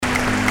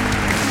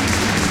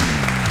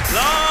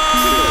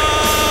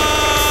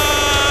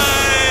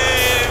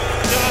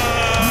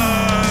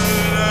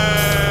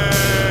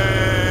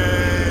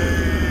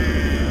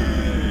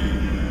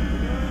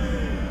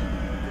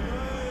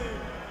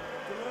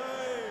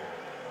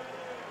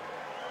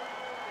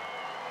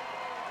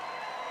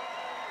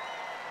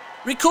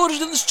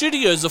Recorded in the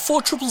studios of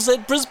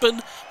 4ZZZ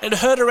Brisbane and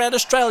heard around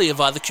Australia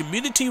via the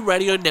Community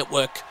Radio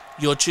Network.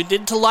 You're tuned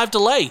in to Live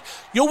Delay,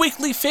 your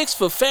weekly fix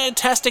for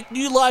fantastic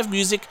new live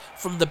music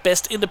from the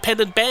best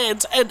independent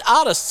bands and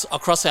artists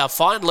across our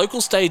fine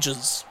local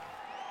stages.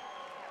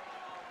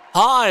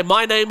 Hi,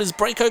 my name is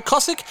Branko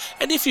Kosick,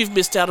 and if you've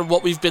missed out on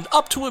what we've been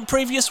up to in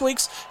previous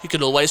weeks, you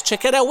can always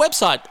check out our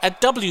website at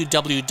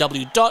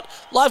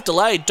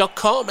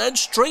www.livedelay.com and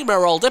stream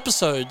our old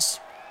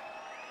episodes.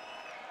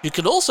 You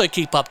can also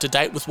keep up to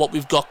date with what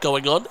we've got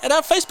going on at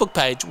our Facebook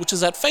page, which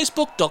is at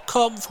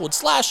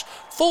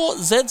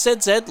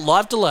facebook.com/4ZZZ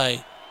Live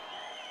Delay.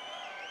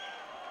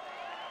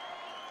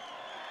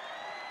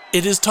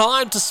 It is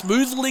time to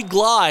smoothly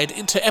glide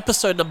into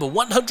episode number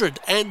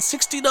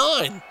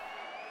 169.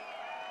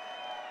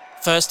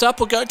 First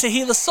up, we're going to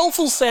hear the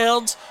soulful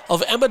sounds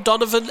of Emma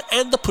Donovan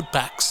and the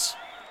Putbacks.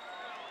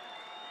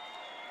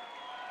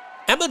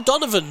 Emma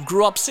Donovan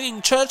grew up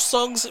singing church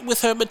songs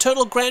with her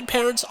maternal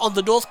grandparents on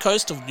the north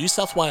coast of New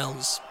South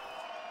Wales.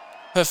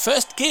 Her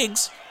first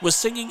gigs were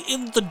singing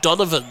in the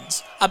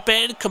Donovans, a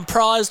band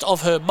comprised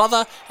of her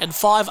mother and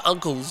 5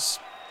 uncles.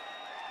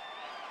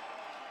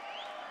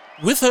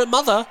 With her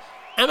mother,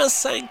 Emma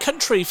sang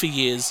country for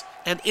years,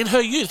 and in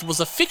her youth was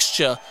a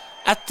fixture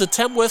at the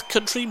Tamworth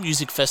Country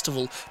Music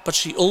Festival, but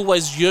she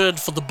always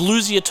yearned for the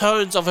bluesier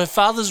tones of her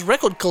father's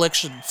record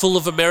collection, full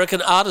of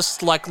American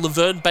artists like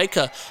Laverne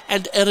Baker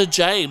and Etta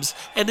James,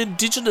 and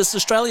Indigenous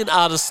Australian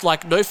artists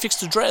like No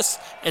Fixed Address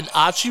and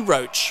Archie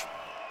Roach.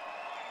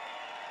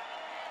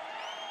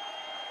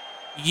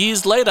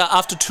 Years later,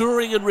 after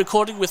touring and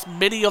recording with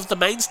many of the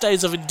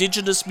mainstays of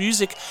Indigenous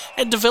music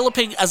and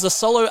developing as a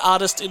solo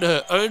artist in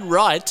her own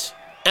right,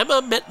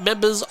 Emma met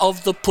members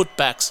of the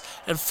Putbacks,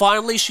 and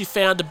finally she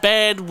found a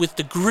band with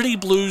the gritty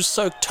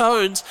blues-soaked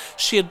tones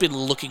she had been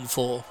looking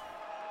for.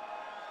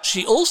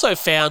 She also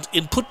found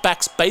in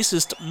Putbacks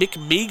bassist Mick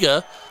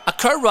Meager, a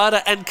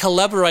co-writer and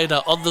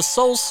collaborator on the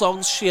soul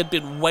songs she had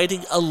been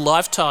waiting a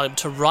lifetime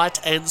to write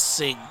and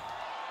sing.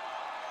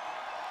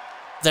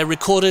 They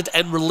recorded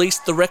and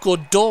released the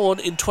record Dawn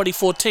in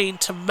 2014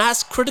 to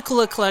mass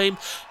critical acclaim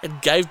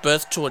and gave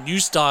birth to a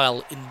new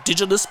style,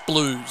 Indigenous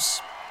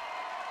blues.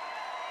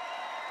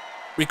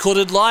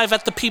 Recorded live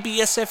at the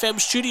PBS FM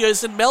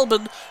studios in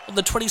Melbourne on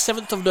the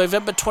 27th of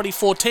November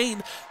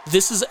 2014,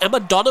 this is Emma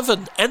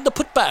Donovan and the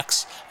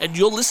Putbacks, and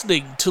you're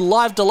listening to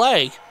Live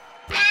Delay.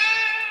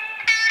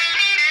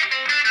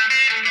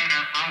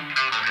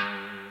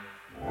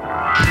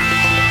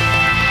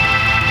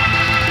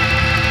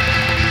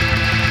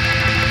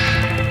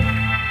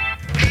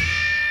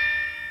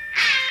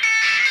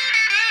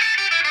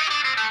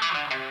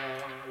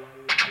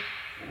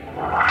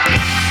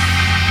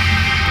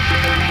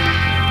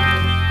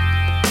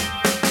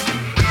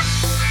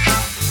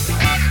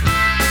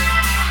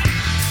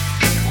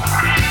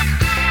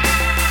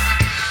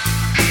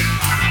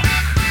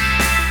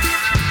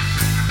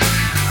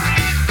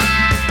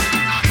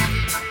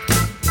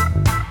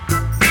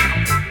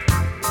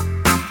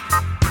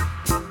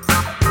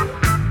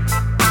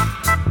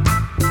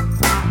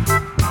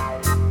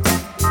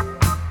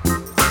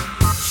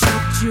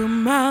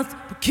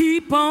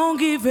 Keep on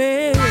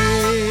giving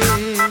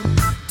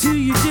till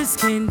you just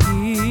can't give.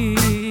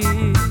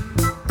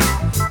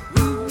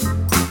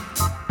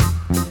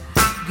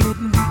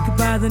 Getting weaker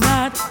by the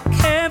night,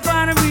 can't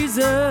find a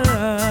reason,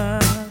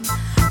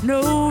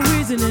 no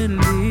reason to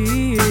live.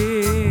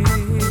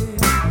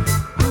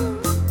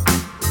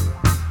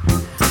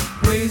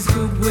 Ways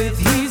good with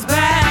his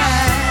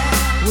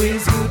bad,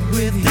 ways good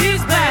with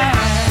his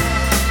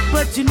bad,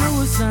 but you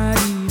know it's not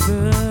even.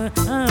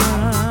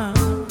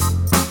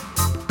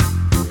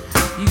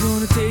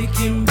 Take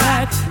him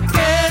back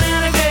again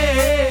and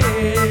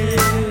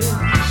again.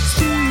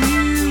 Still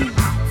you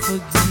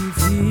forgive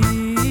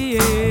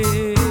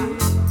him.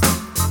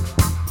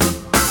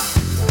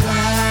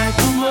 Cry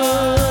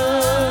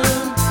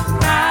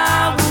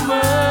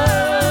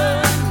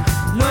woman,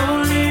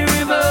 lonely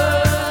river,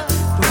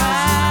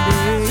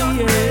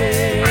 rising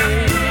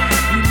day.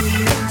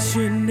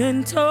 Humiliation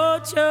and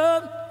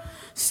torture,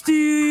 still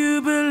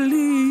you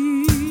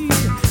believe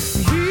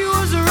he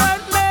was the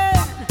right man.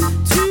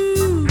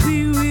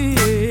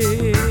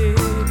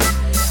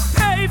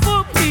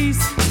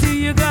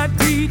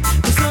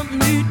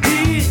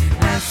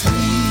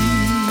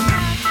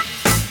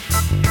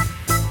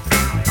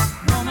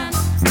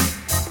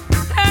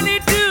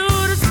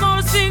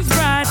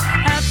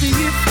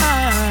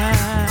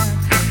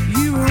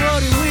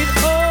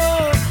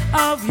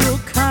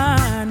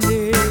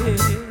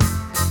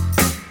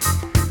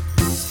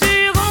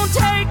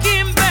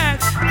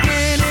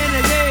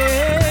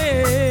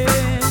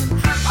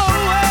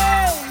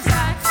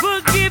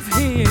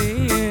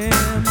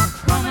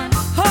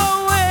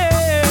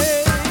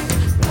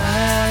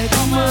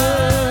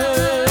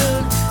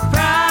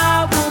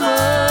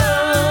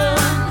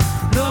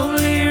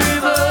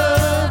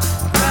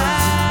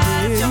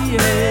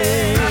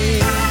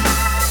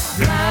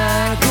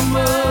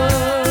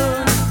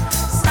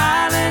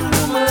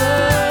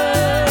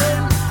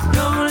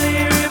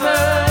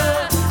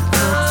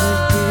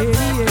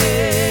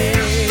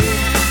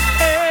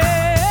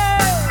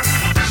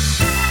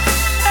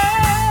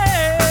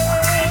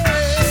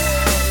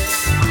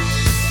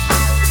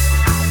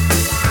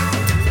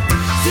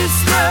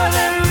 know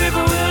that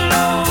river will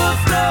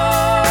overflow.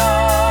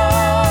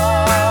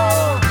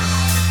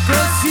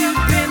 'Cause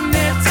you've been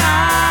there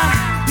time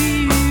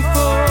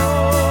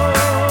before.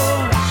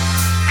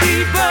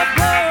 Keep up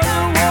the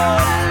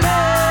water,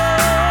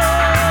 love.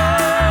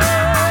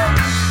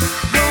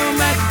 Going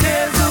back,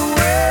 there's a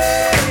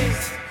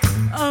waste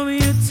of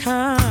your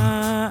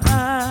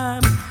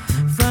time.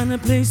 Find a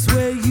place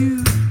where you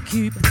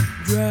keep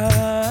dry.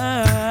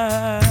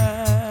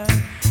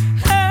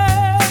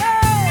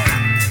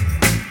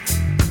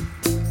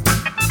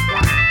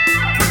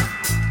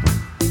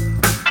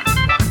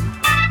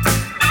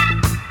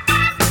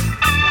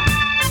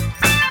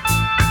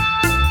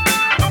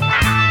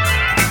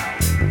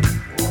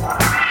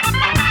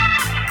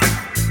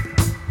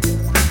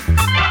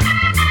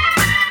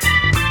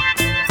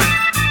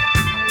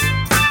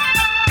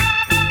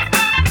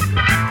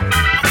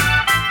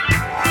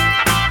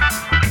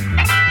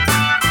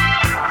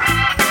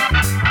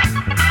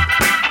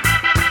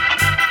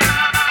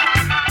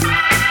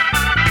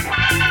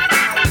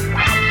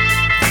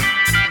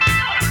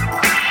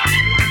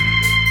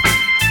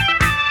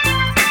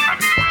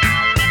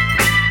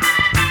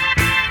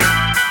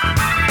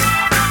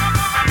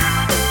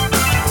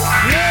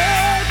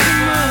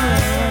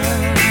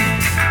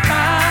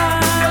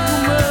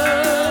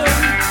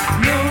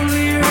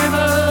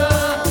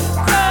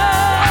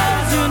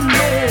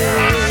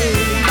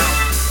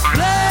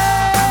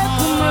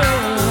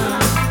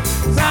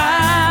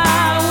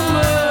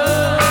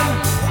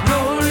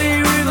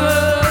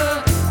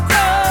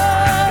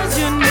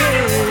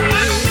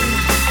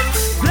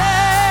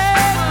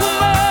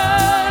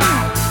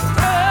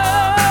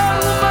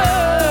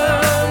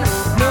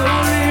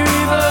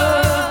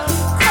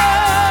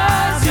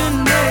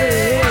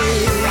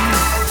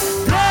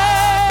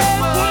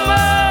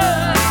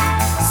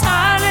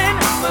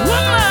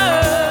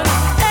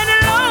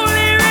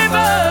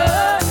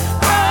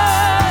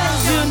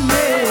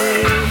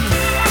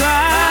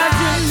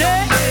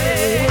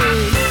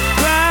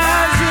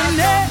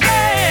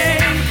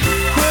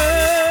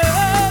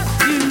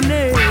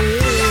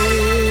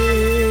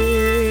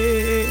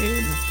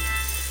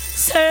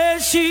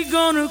 She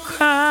gonna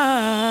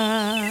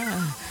cry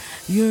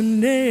your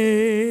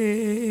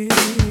name.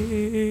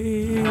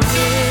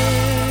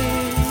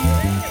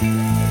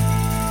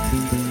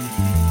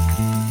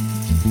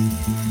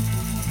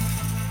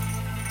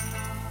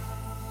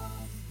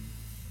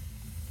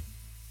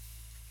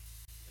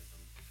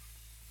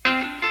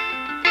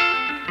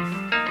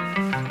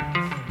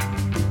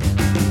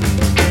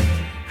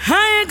 I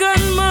ain't got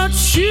much,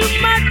 you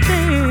might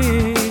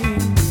think.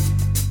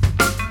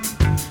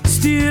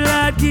 Still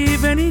I'd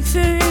give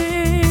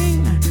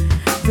anything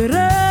that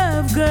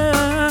I've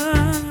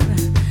got.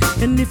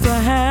 And if I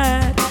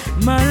had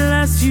my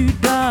last few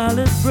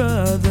dollars,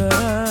 brother,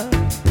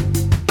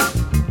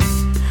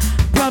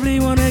 probably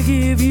wanna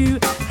give you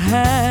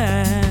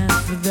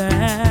half of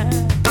that.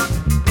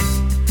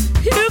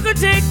 You could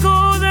take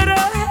all that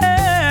I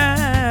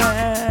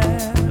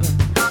have,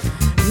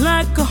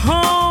 like a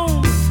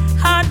home,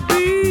 I'd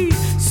be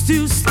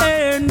still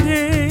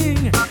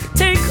standing.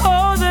 Take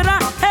all that I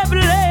have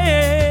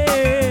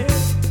left,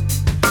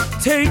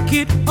 take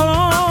it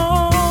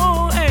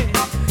all, hey,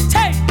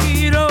 take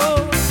it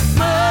all.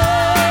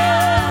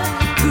 My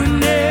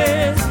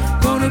goodness,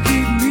 gonna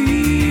keep me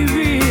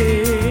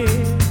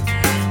real.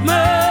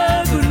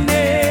 My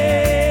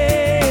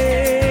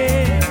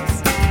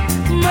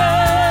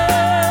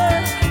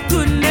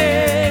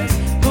goodness,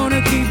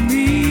 gonna keep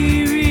me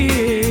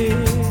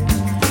real.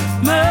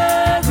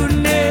 My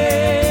goodness.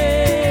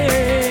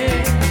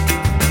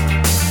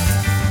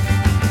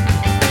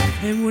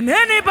 And when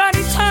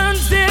anybody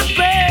turns their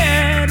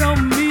back on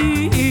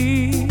me,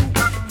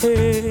 yeah,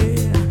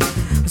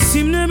 I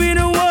seem to be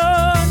the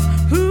one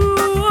who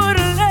would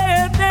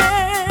let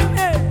them,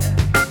 yeah.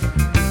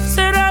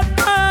 Said I'm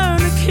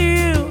gonna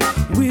kill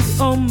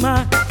with all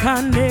my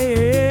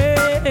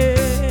kindness,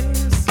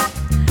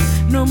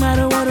 no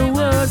matter what it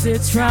was they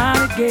try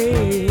to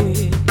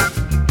get.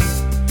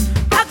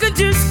 I could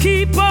just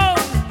keep on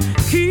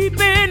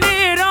keeping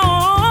it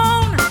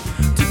on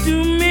to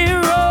do me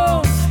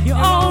wrong. You're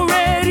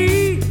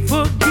already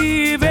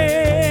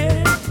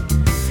forgiven.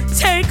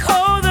 Take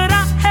all that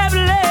I have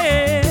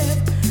left.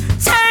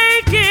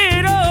 Take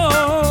it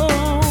all.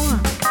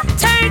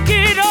 Take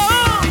it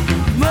all.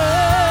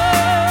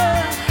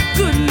 My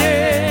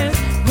goodness,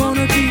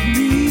 gonna keep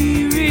me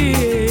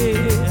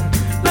real.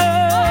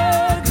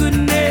 My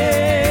goodness.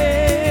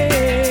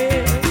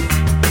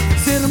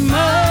 Said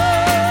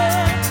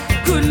my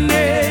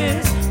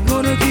goodness,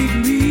 gonna keep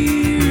me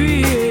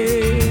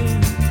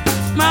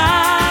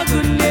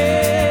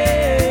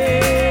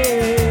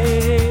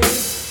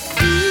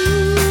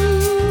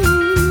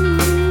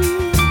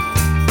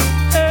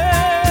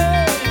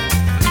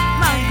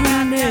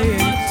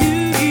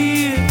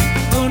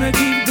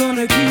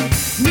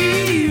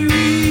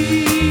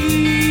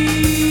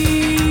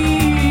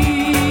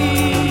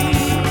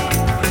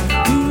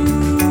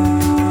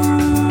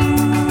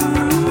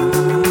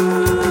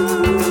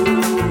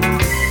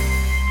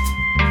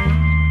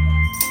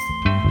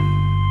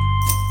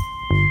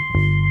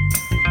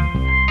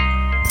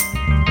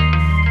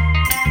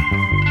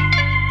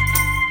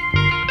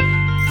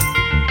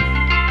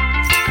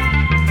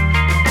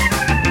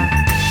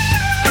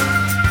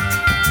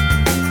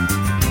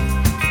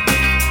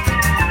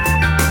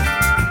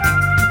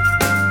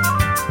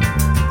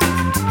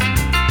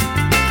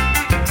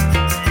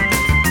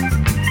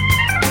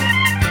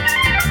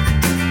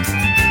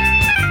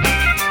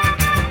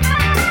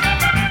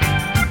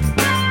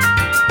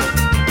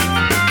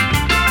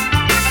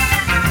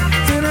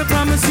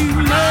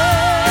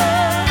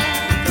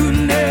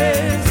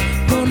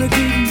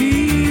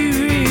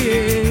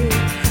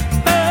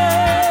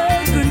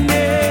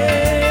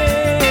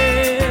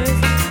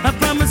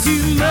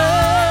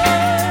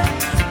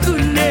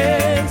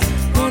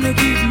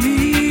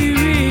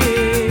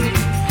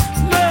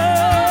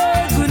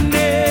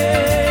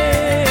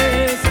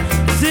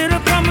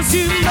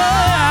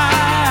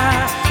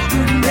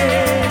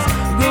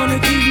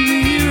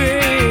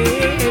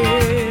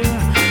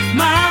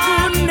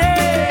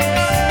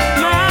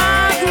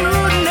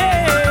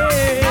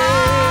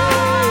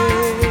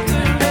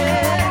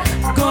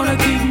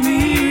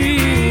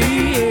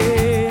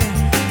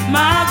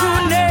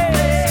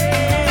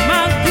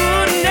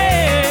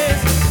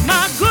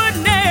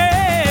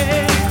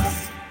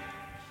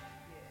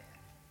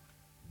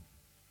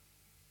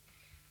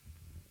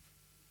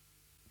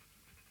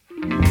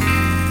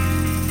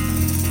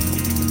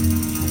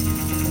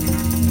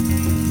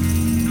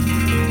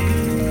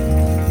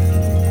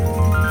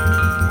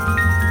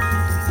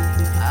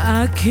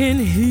I can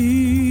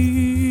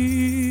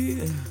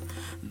hear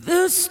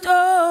the storm,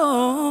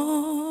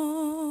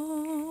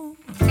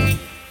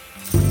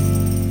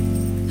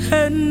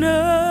 and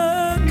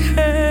I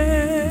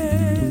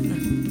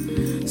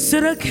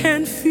said I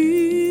can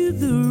feel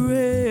the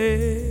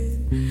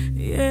rain,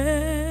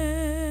 yeah.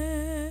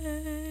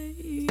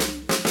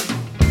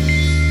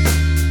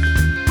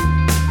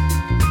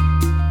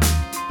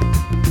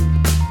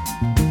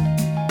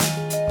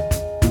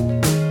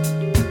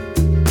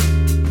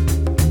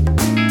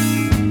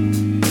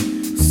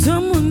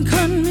 Someone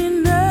cut me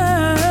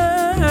now,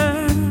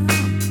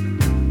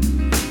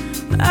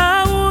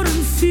 I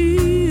wouldn't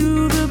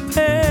feel the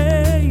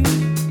pain.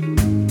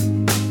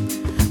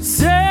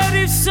 Said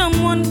if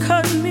someone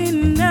cut me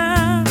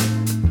now,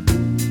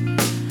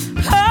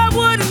 I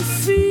wouldn't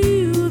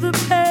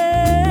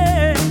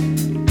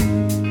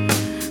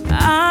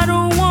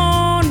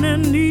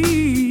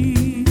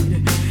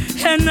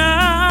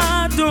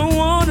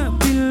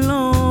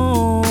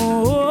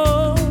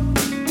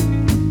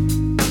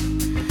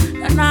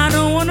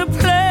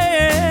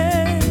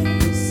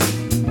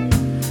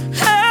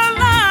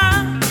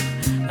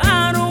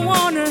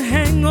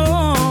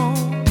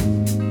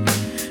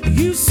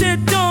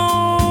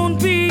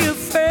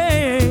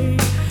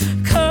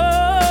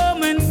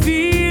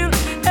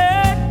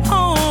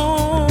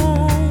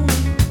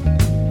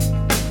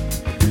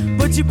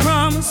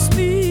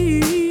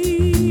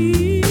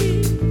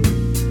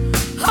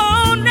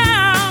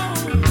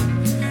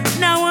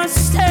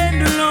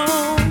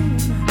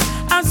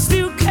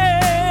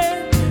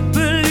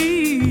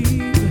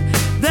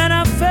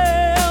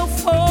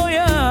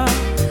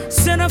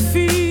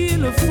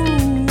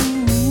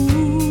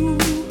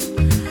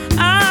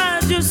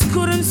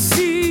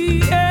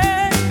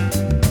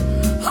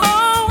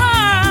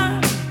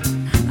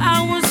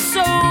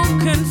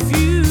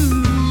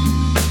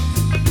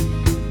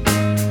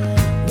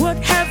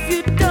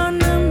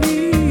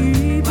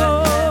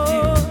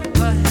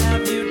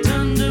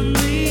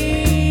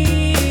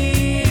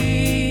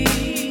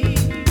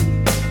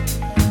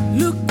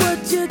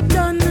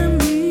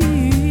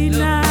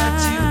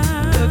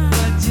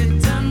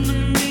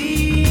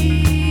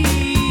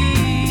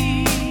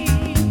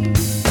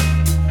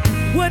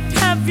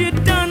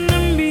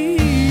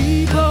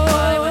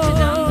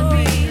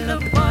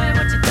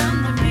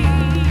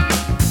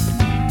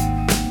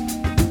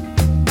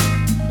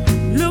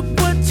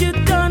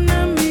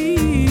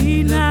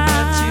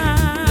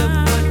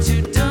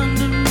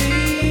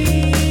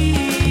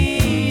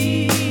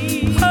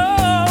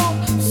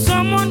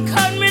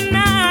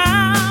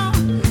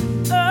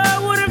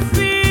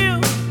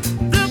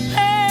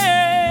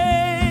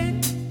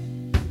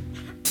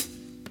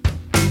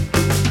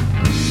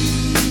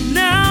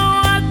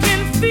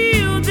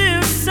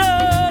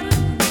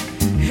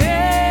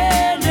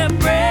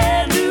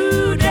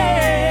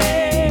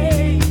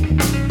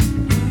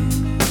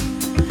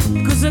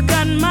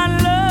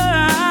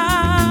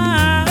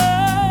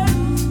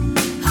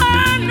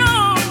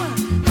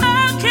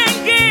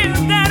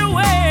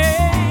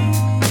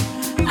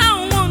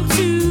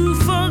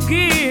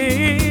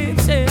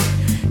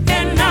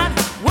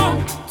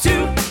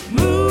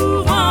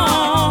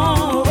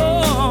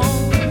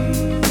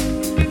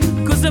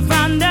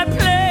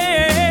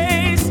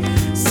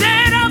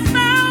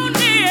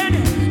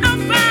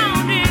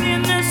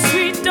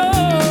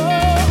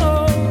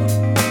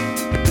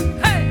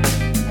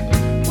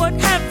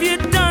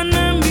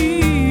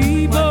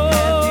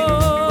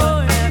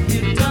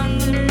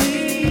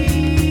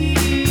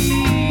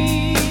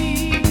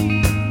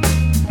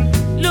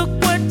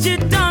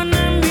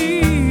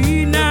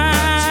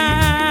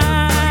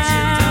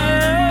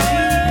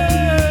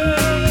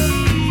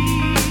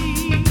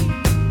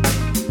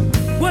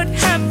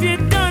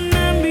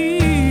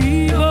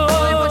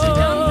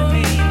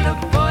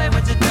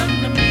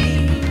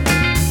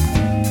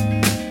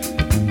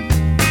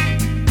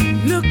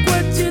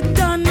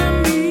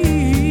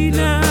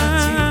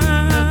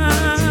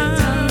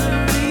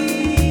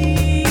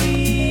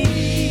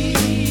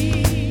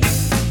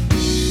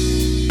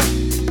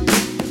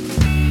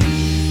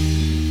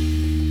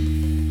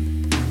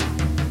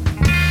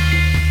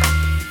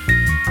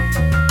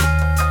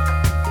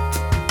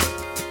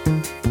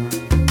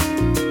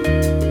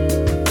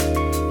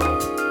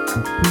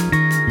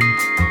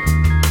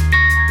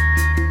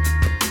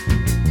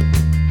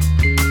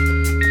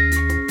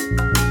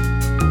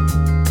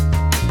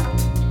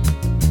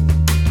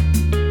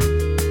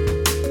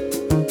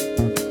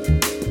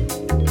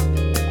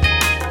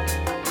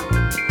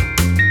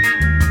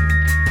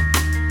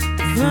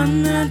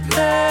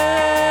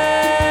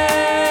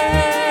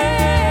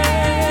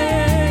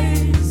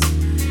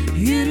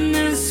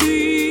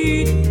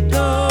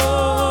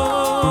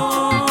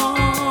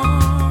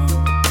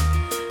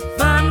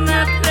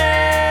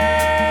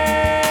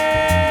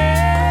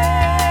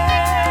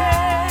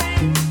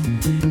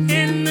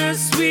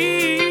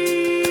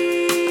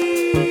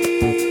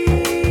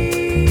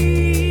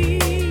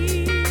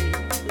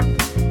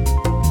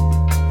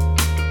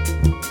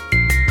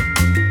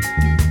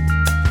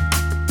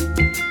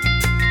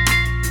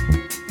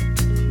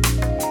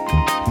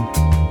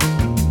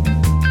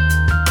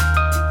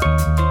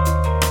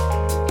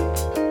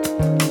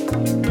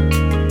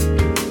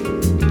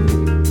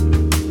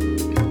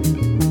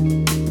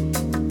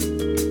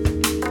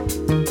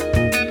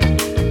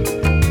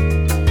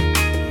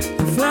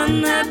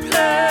Found that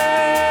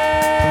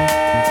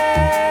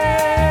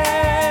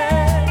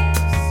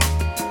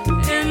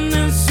place in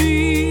the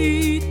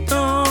sweet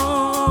dawn.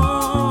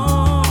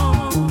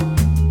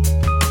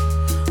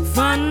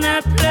 Found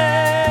that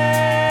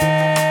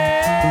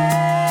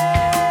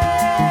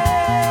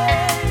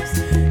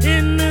place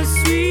in the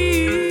sweet.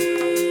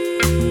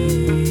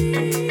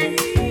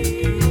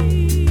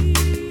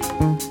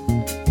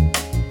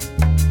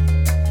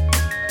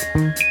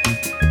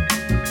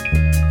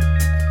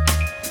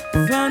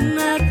 Found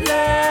that place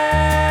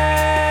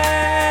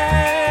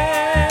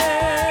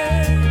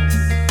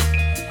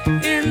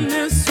in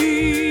the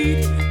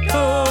sweet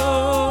dawn.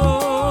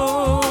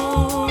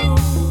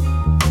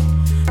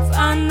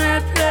 Found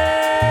that place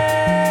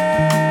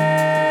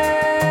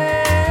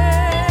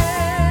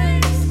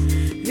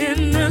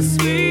in the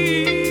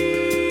sweet.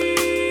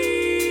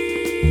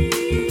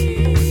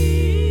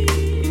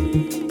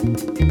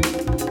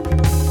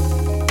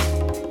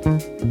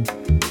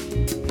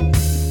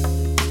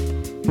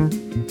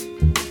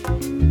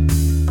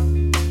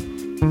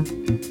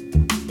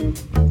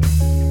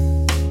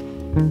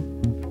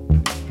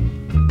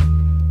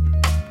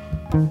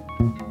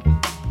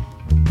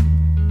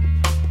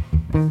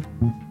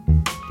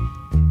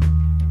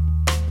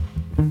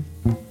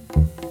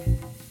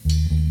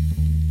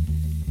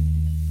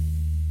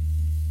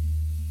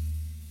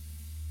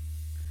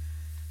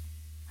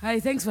 Hey,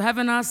 thanks for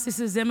having us.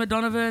 This is Emma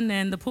Donovan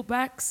and the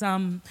Putbacks. I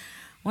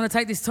want to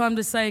take this time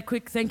to say a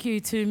quick thank you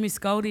to Miss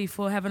Goldie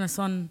for having us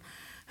on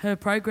her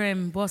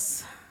program,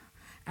 Boss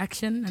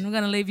Action. And we're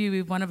going to leave you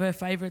with one of her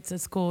favourites.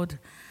 It's called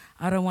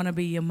I Don't Want to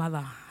Be Your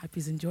Mother. Hope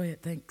you enjoy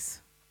it.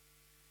 Thanks.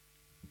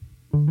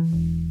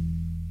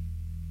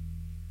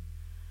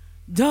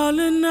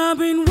 Darling, I've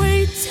been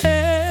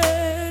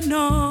waiting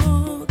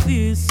all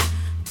this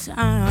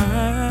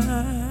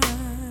time,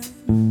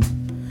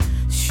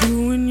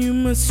 showing you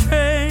my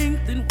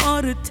strength and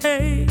what it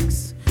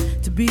takes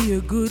to be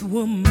a good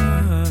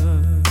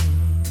woman.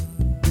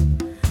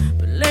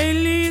 But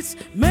lately it's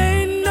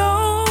made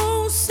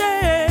no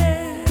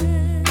sense.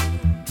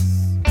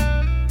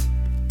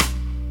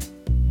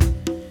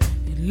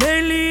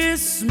 Lately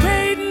it's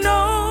made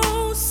no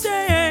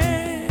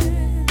sense.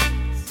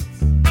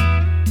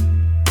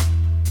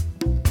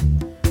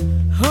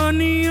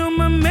 Honey, you're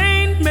my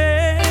main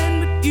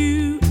man, but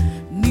you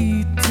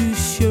need to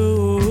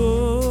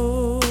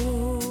show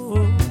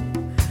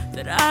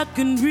that I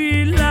can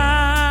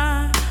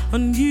rely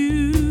on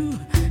you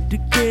to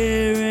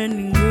care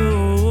and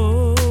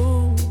grow.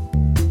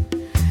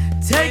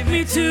 Take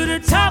me to the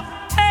top,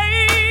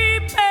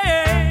 baby,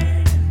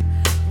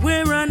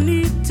 where I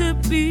need to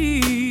be.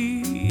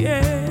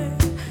 Yeah,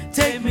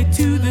 take me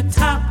to the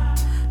top,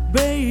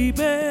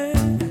 baby,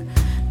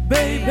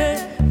 baby,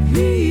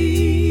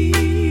 please.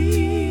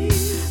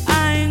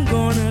 I ain't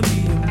gonna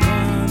be a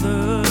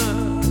mother,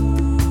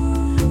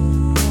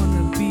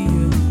 wanna be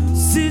a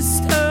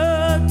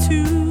sister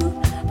too.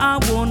 I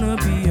wanna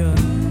be a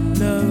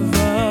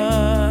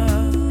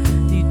lover,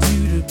 need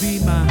you to be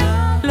my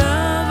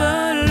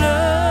lover,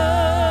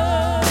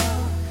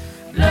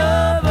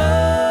 lover,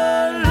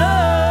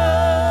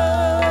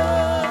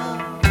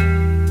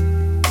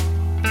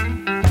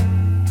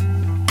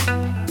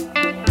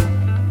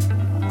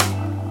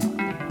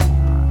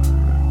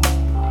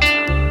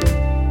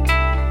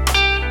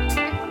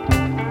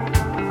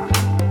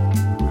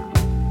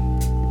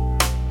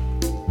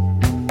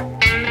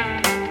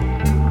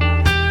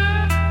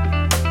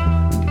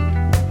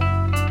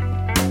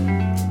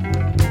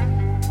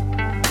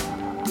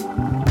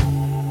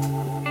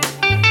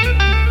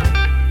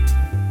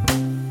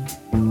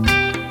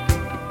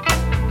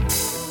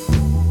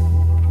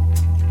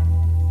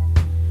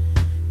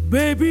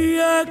 baby,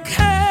 I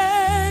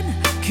can't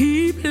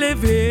keep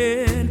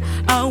living.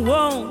 I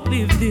won't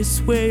live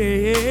this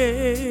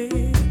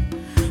way.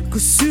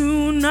 'Cause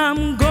soon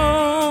I'm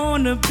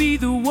gonna be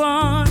the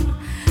one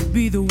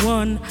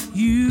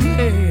you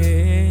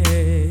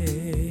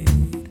hate.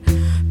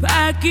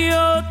 Pack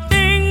your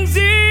things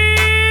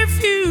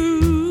if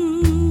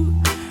you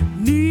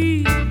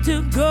need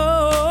to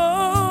go.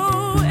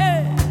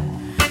 Yeah.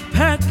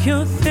 Pack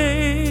your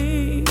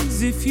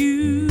things if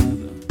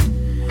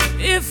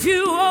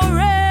you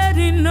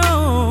already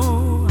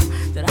know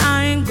that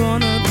I ain't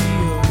gonna be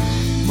your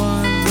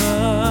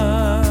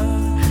mother,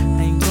 I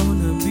ain't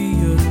gonna be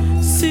your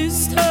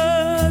sister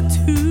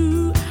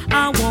too. I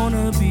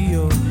wanna be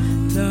your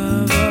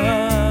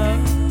lover,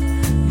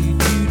 need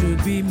you to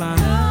be my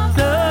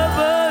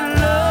lover,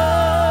 lover.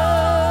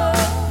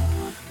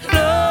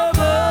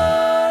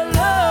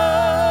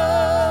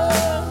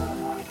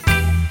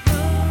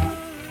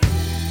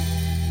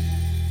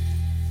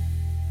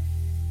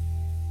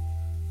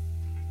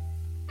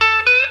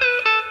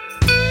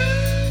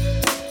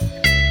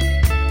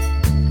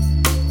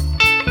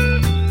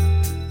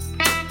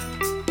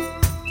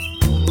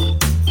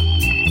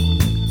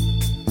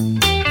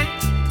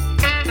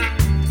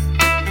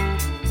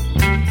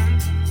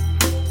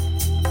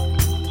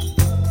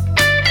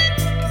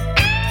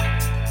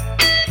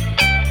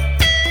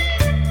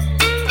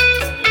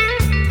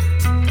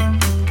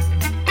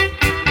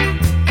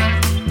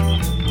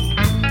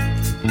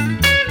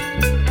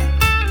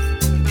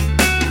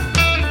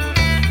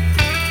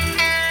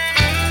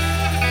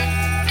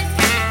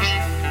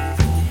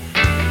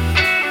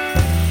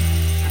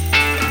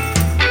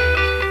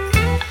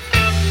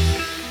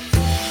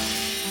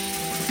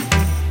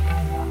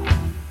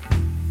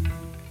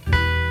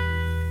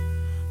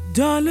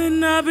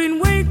 Darling, I've been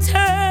waiting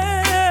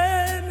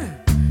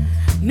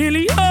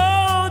nearly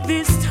all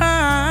this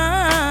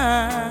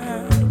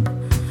time.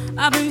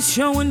 I've been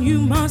showing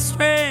you my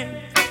strength,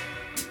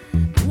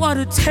 what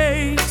it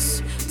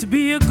takes to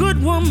be a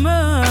good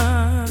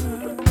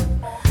woman.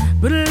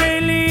 But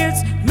lately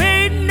it's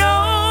made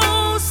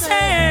no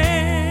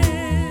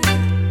sense.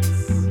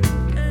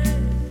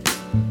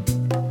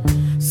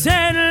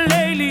 Said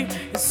lately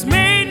it's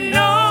made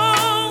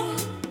no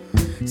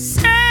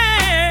sense.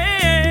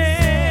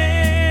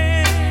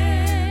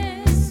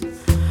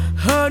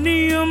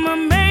 Honey, you're my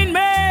main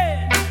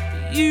man.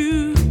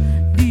 You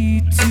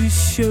need to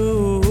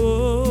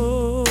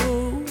show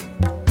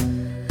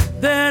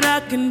that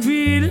I can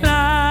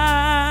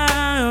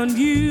rely on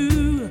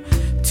you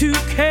to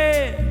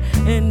care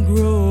and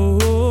grow.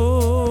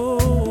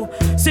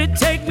 So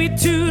take me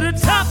to the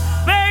top,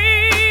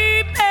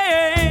 baby,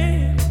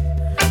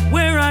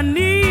 where I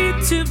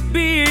need to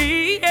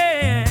be.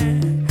 Yeah.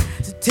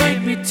 So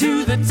take me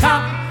to the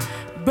top,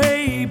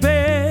 baby,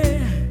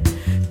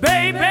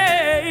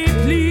 baby,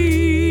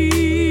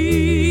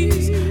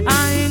 please.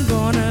 I ain't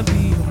gonna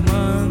be your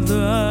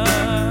mother.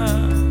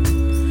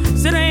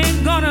 Said I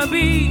ain't gonna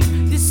be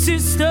your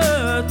sister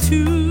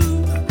too.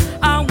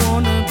 I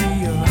wanna be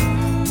your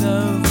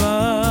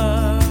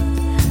lover.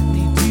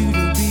 Need you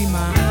to be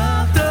my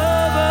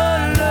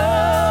lover,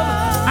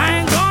 lover. I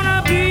ain't gonna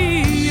be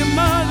your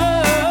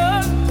mother.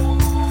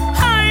 I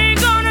ain't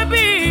gonna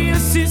be your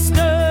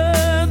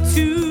sister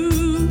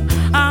too.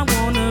 I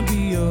wanna be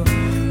your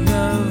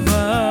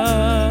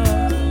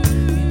lover.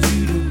 Need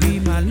you to be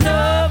my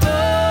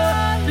lover,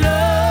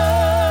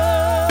 love,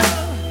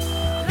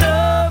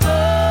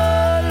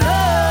 lover,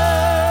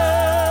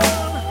 love,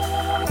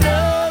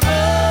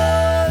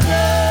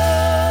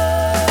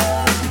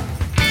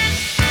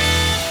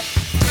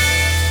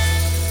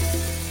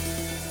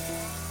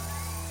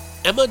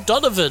 Emma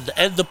Donovan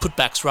and the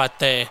Putbacks right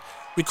there.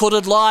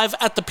 Recorded live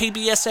at the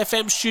PBS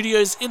FM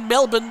studios in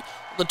Melbourne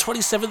on the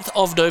 27th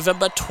of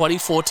November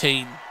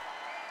 2014.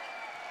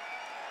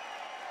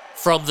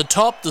 From the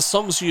top, the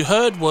songs you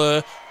heard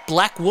were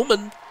Black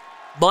Woman,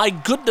 My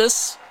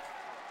Goodness,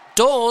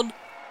 Dawn,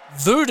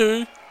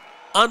 Voodoo,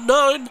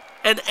 Unknown,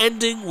 and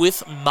ending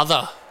with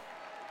Mother.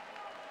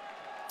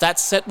 That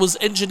set was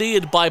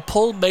engineered by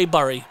Paul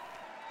Maybury.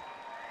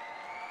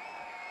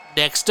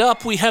 Next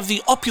up, we have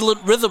the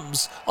opulent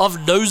rhythms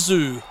of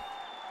Nozu.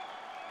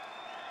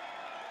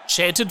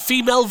 Chanted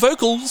female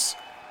vocals,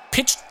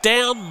 pitched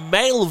down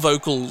male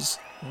vocals,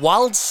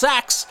 wild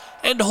sax,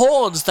 and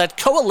horns that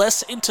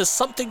coalesce into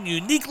something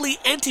uniquely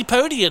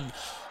Antipodian,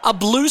 a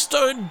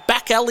bluestone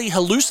back alley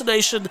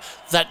hallucination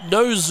that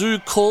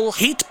Nozu call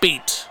Heat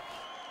Beat,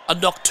 a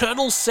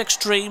nocturnal sex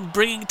dream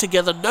bringing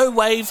together no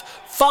wave,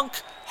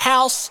 funk,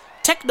 house,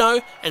 techno,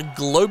 and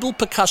global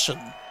percussion.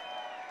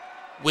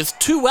 With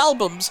 2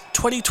 albums,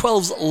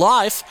 2012's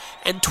Life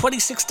and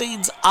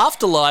 2016's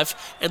Afterlife,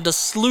 and a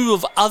slew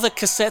of other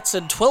cassettes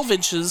and 12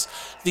 inches,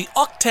 the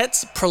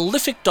Octet's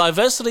prolific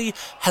diversity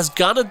has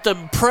garnered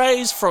them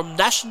praise from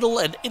national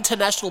and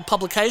international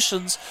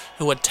publications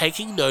who are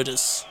taking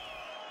notice.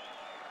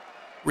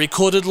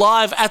 Recorded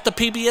live at the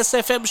PBS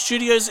FM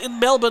studios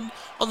in Melbourne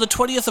on the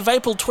 20th of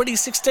April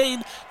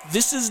 2016,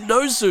 this is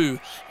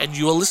Nozu, and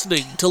you are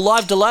listening to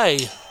Live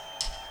Delay.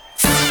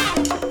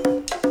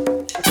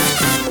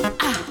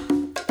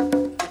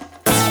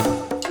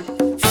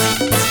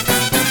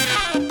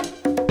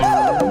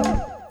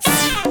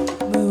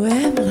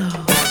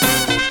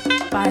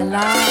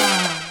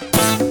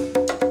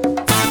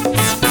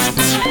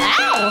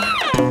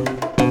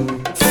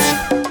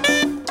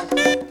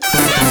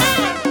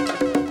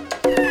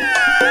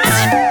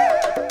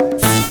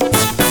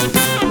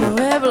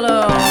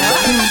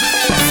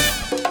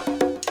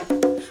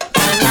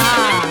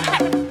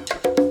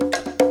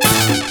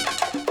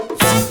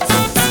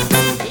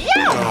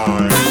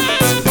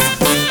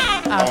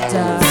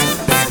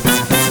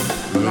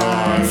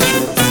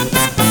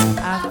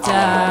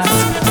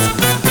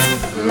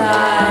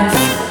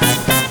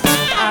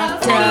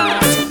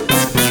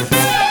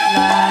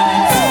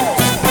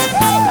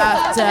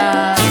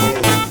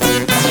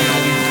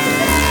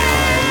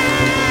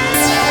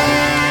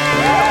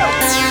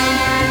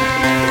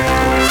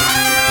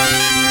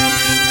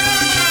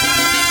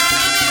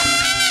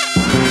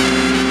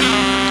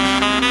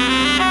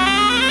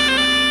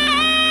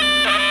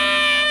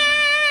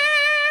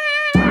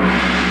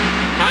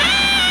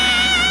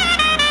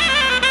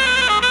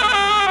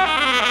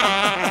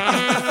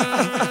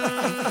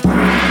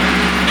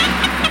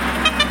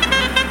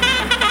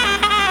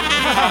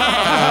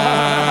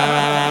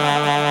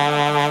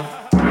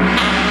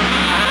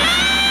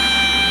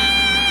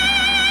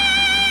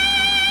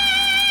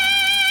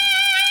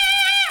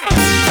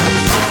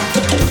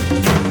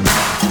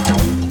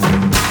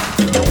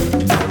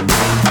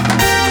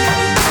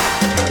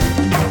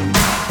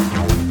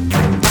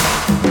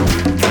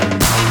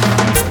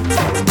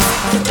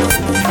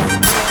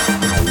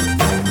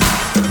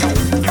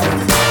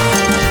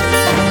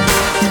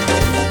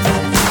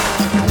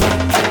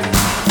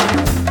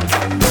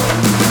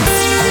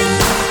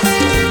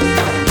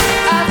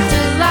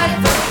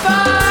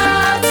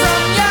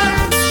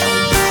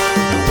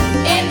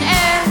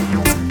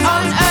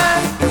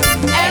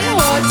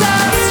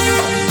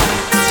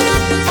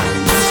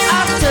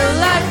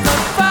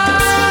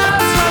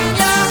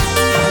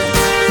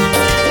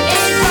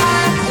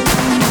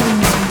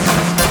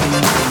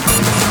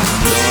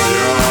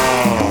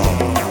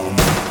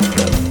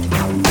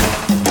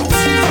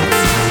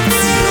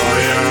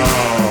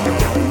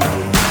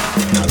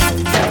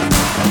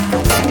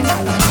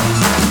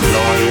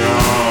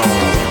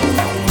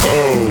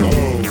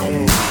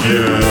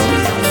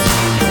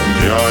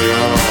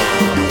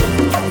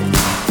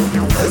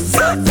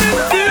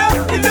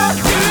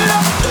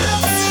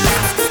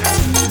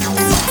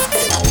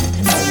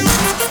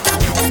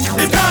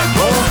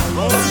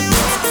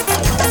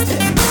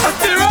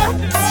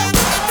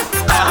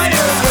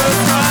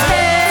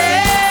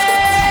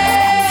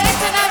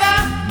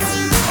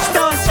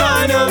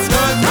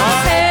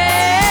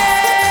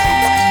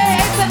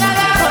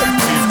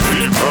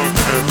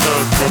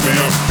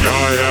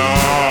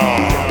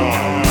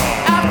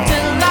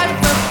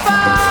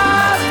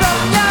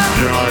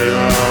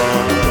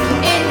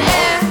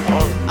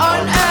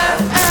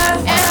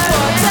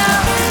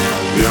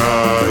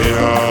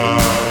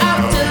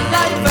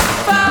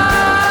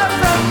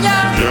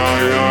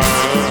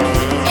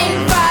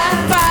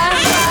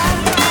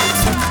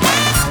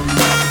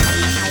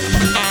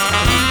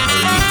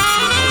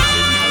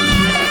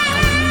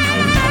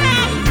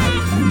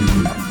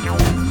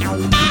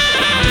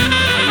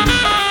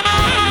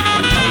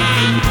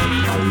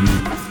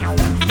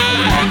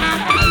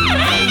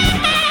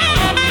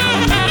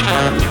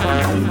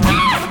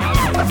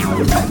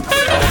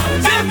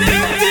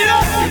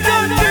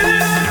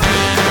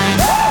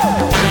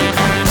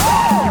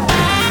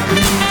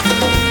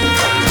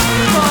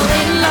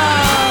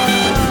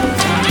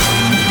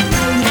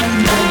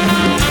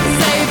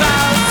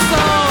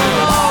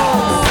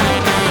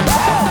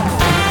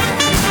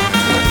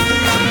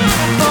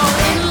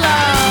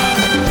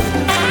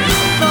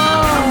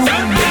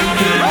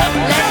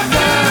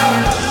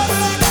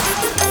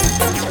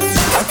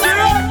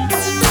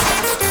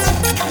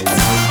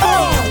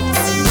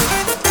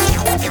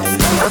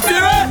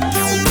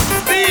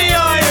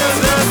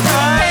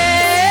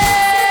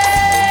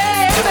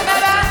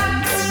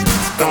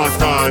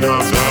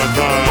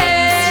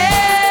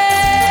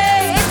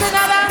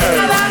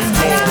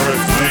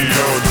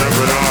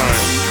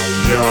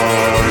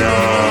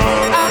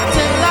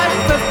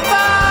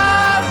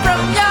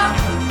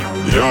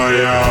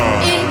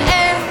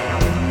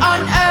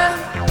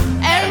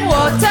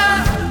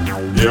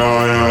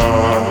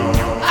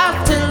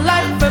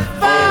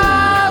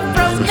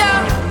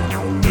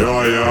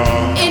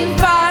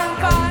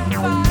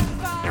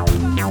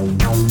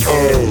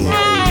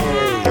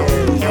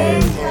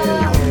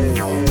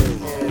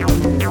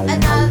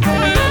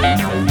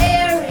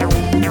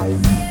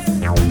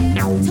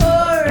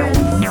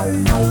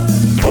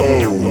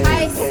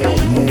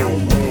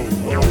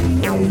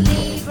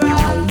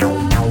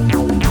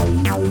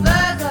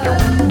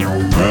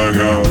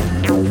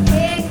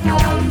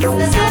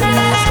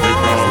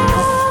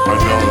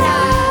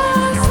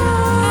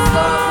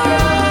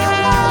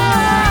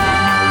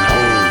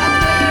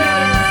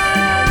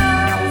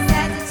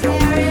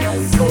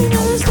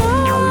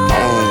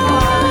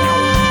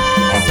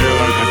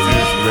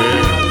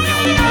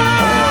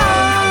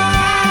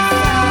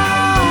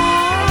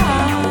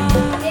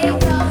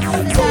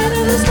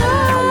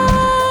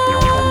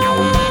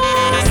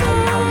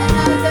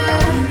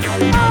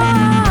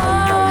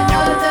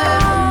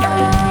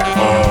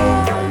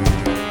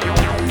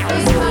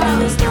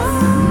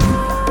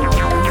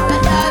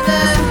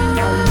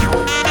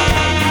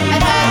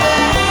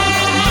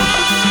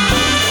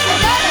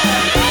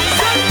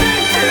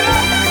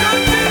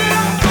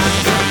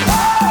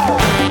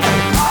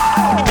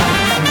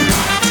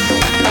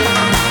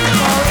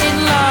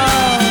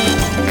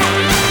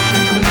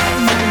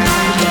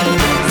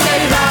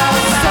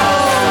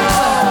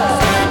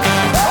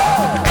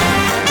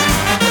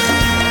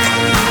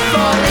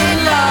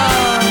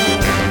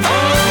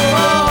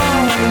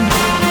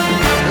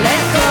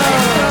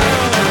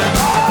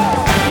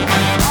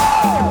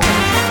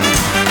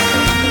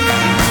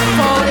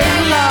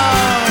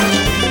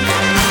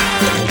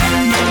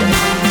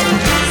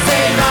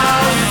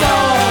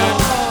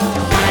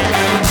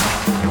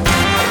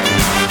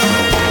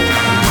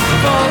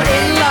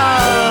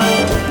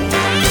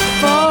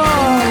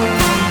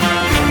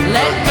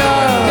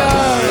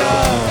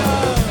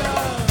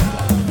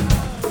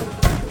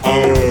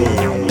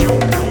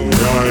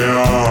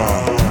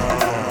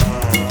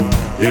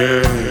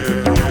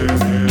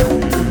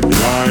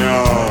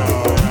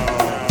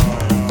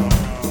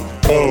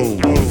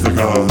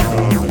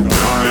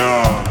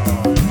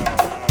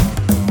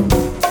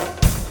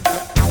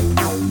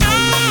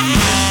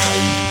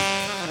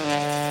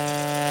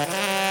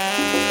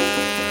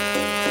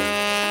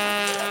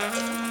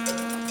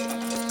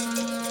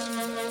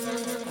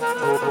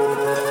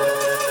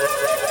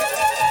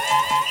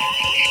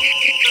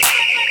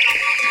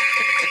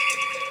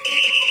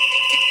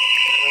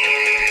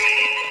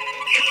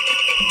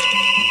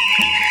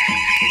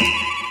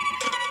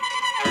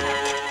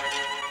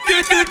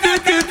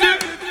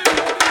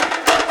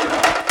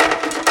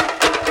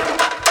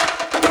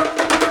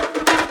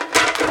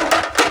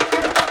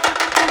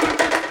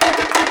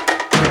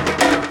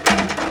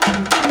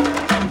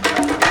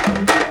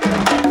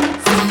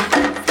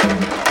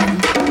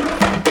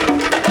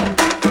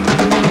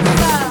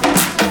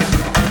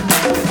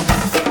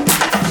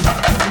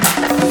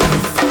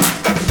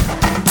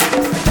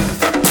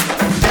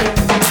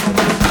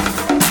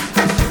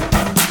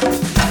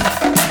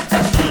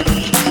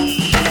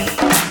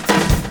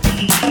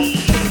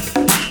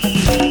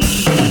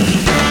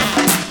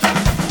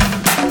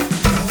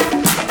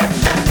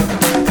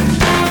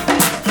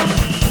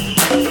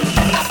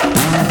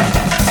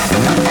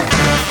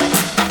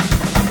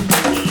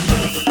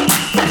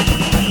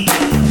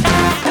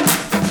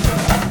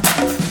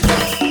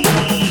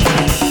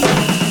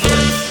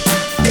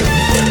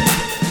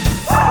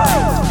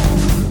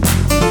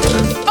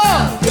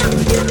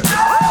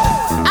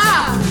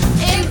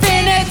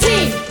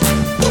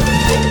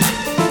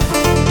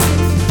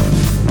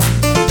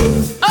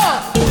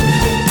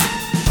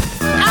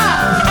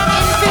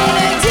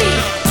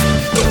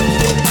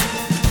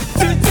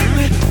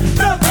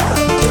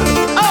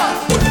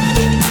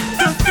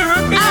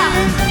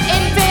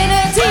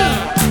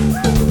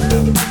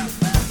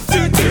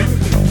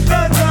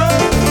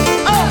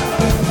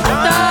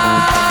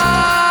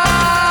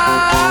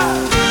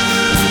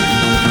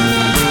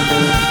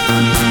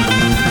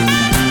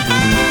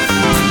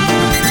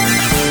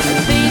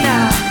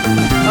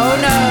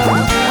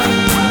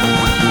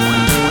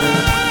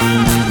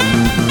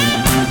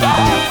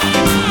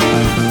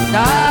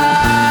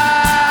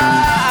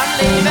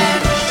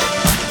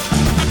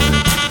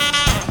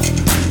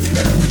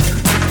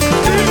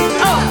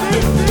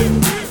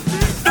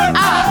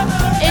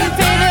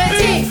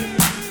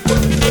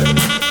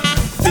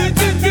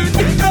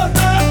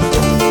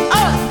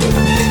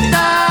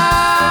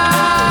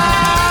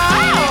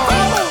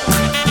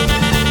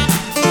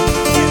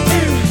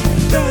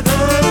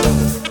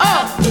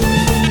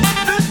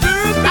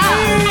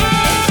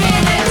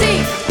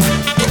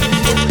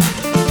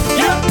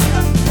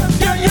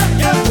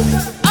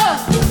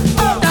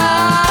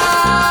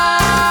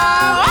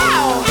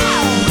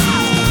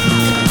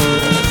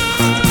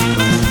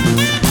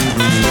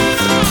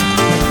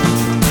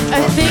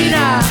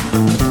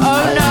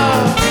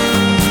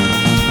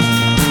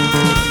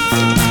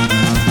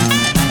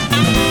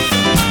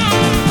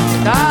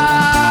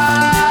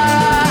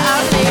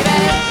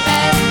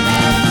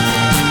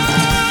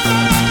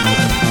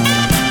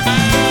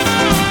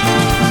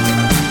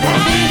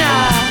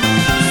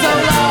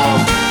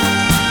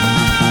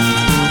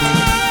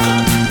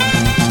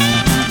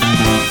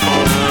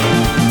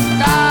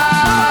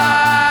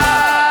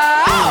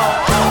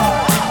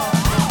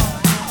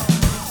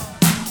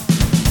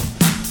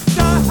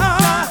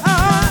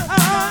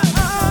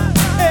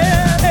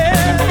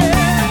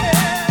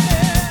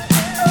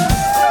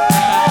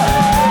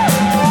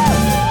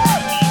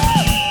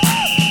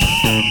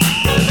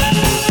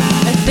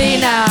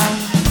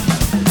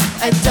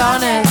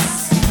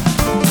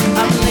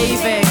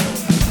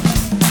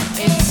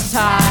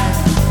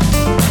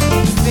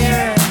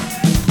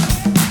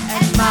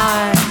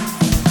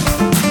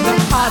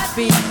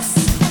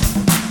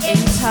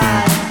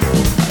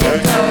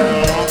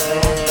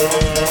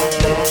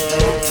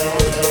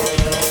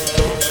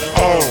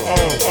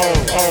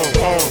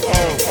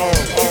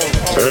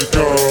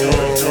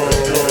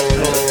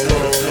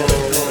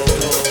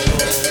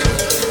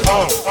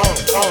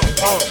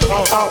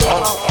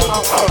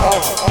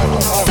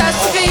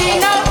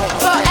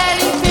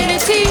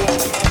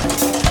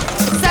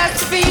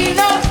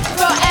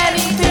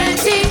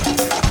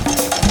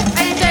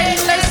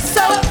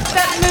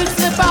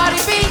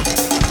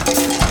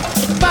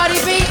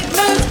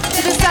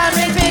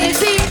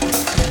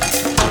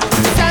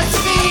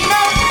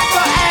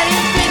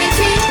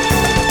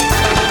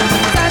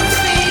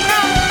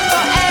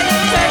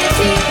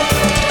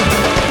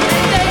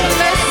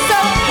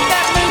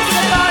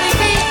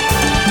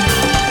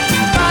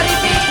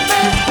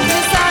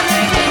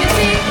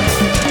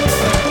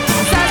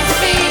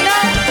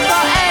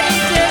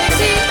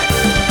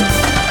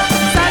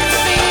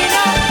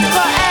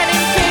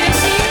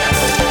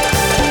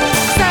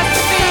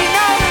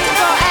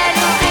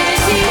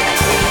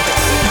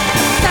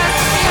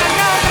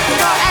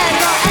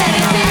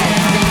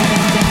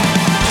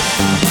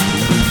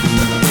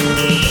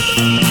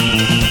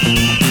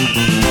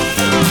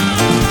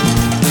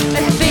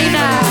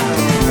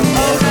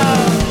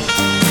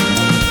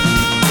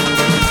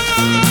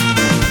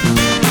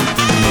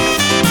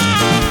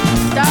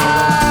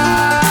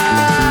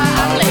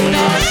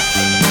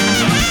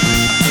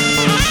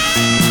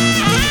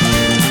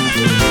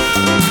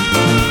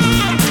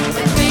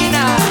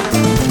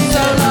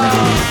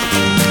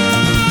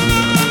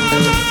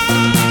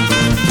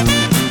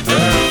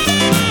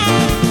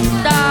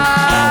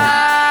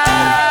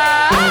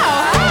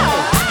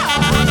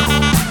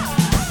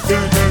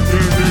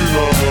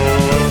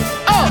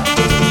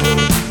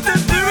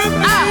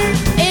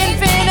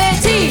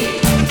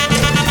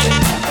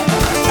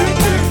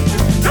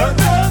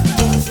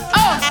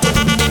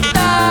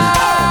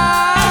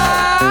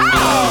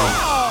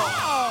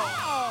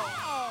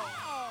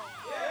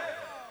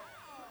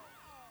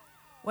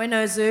 We're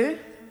No Zoo.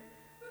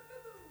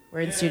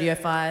 We're in Studio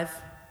 5.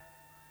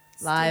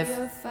 Live.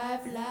 Studio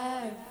 5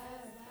 live.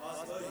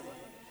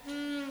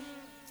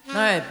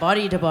 No,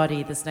 Body to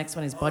Body. This next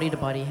one is Body to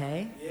Body,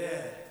 hey?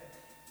 Yeah.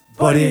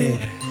 Body.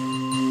 Body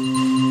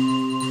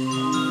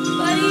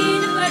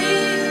to body.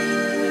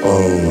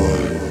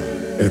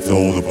 Oh, it's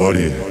all the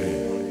body.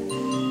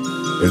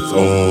 It's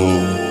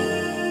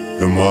all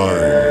the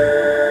mind.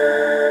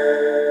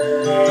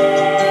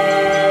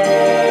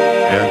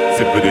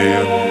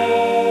 Antipodean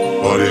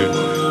body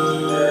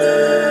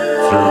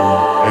through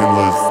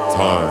endless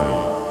time.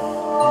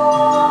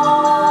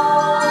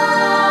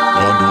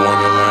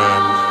 Gondwana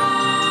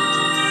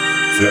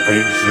to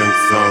ancient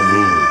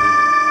Sahul,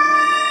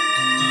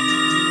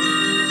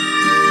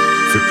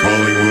 to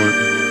Collingwood,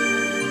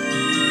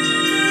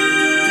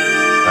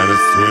 and a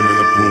swim in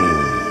the pool.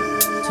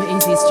 To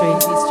Easy Street,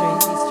 Easy Street,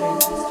 Easy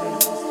Street, Easy Street, Easy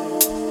Street.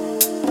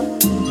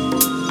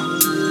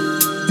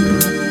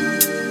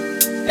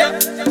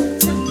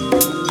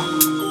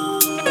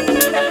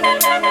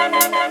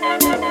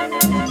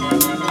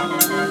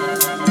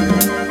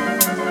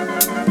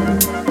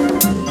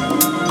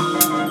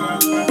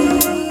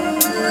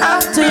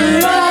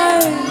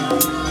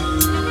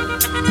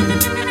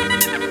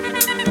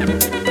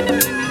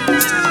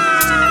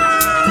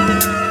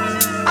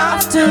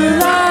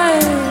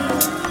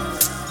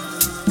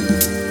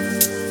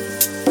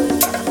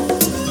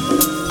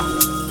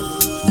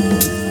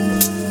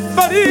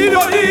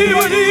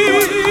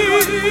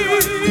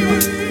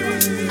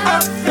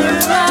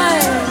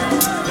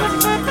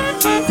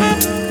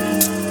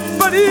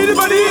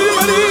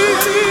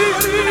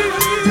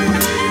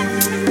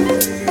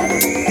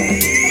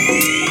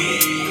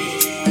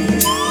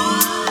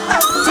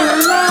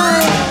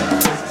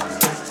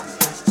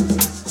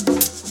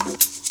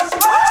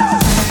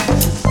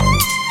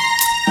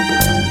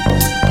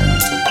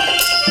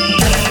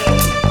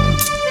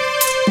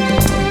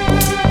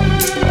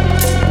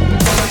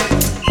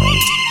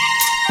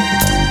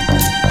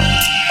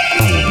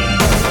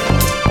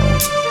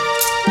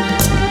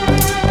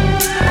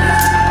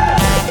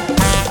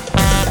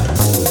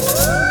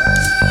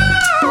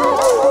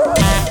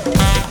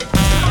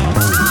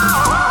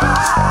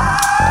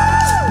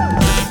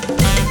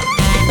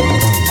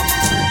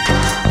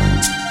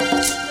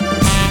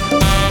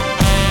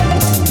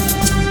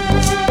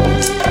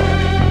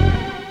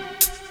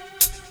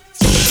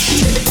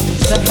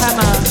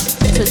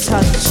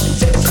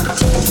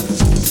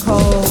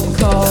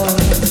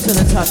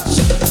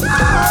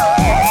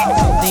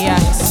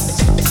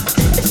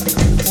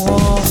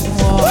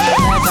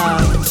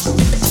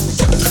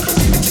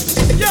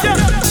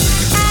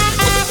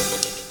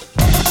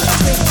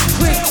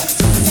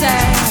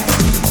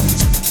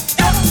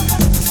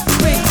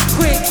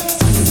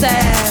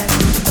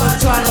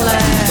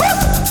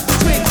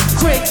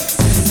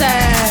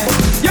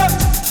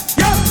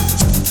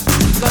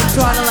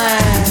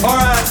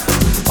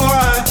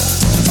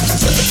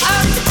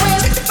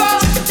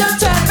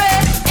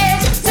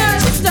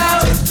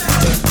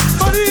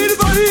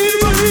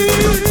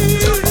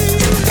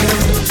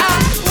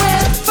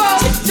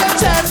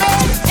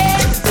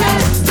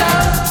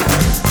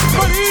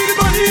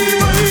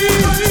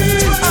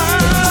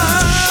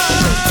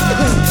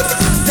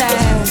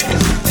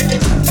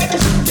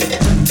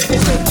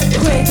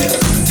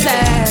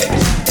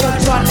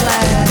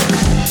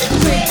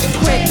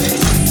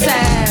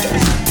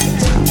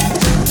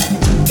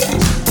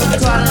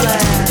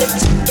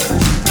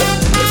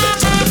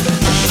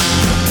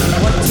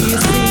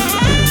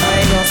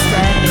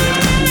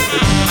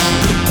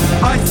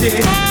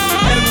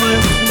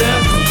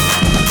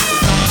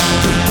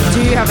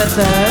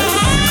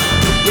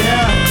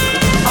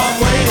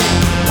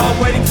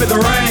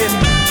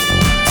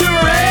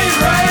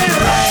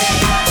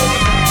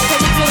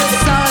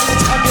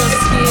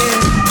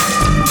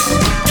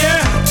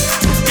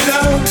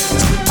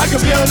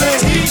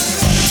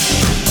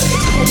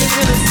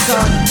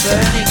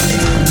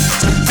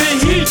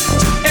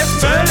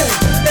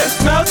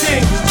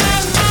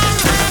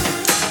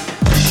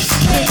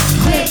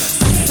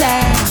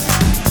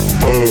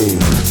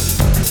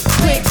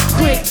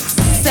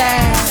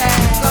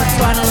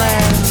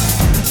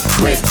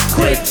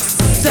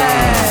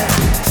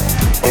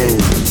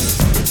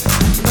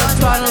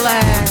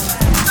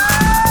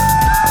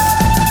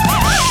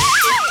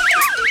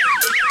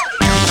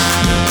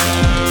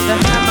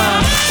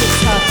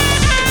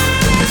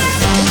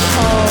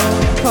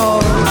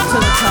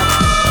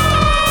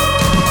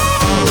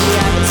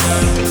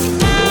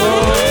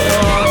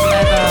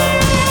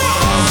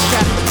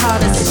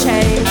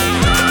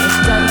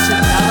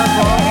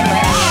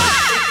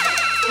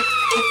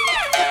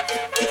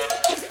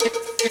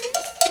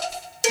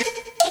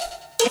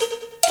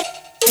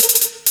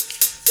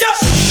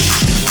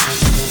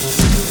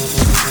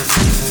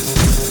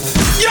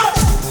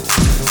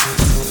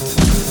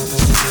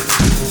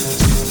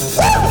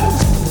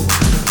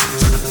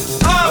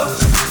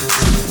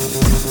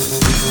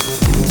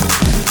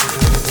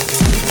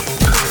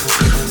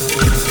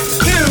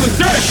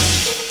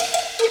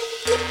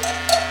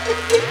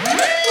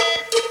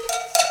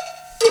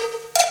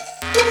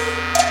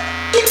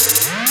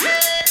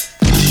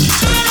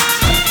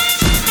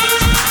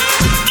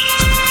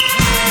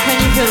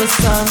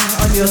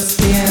 your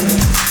skin.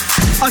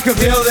 I can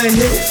feel the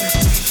heat.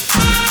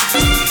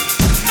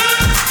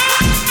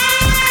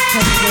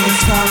 Can you feel the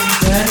sun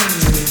burning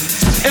you?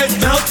 It's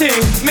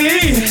melting me.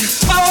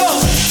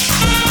 Oh!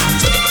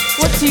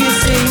 What do you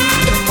see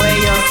from where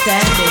you're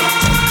standing?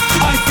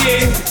 I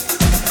see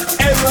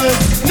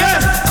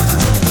endlessness.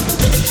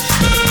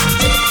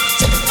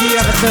 Do you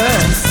have a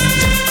thirst?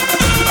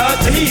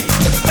 The heat.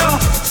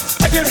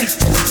 I get it.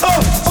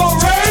 Oh,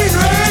 rain,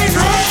 rain,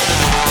 rain.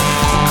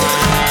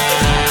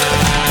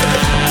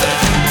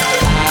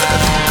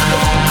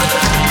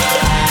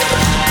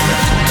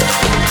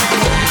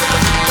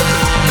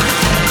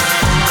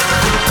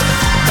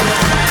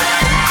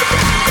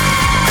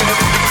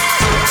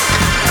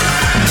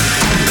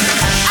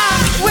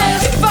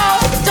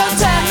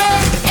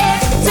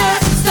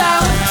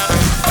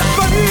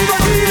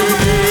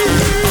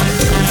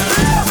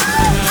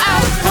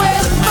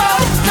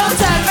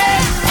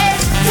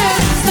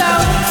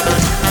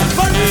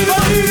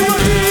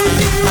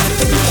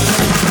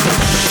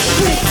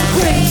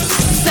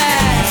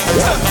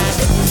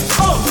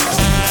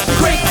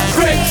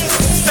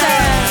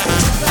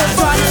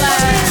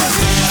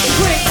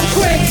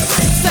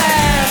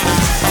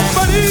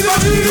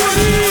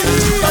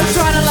 I'm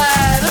trying to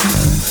land.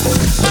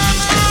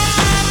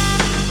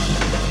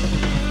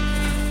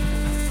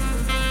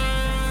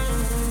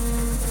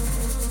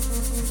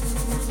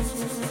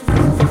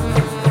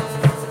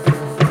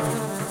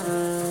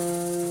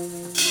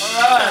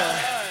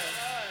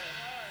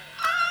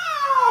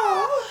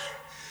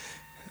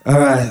 All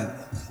right,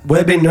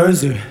 Webby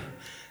Nozu,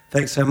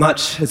 thanks so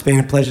much. It's been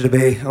a pleasure to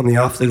be on the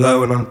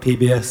Afterglow and on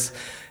PBS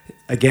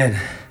again.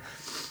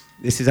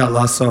 This is our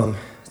last song.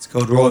 It's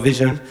called Raw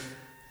Vision.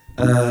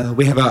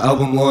 We have our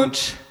album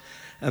launch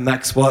at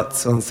Max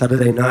Watts on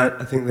Saturday night.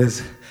 I think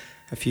there's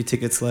a few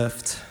tickets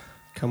left.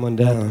 Come on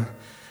down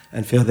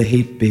and feel the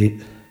heat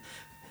beat.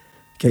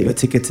 Get your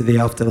ticket to the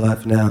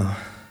afterlife now.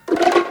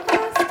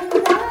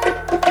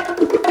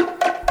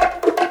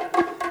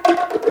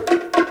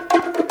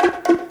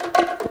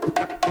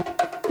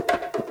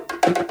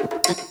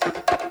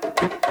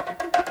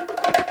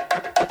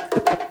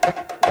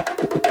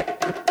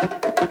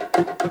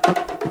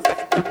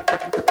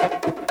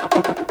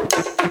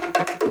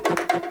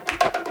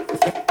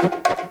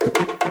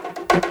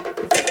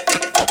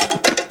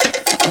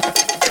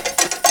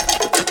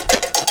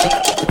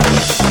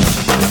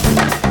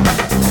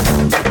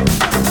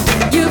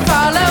 You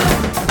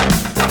follow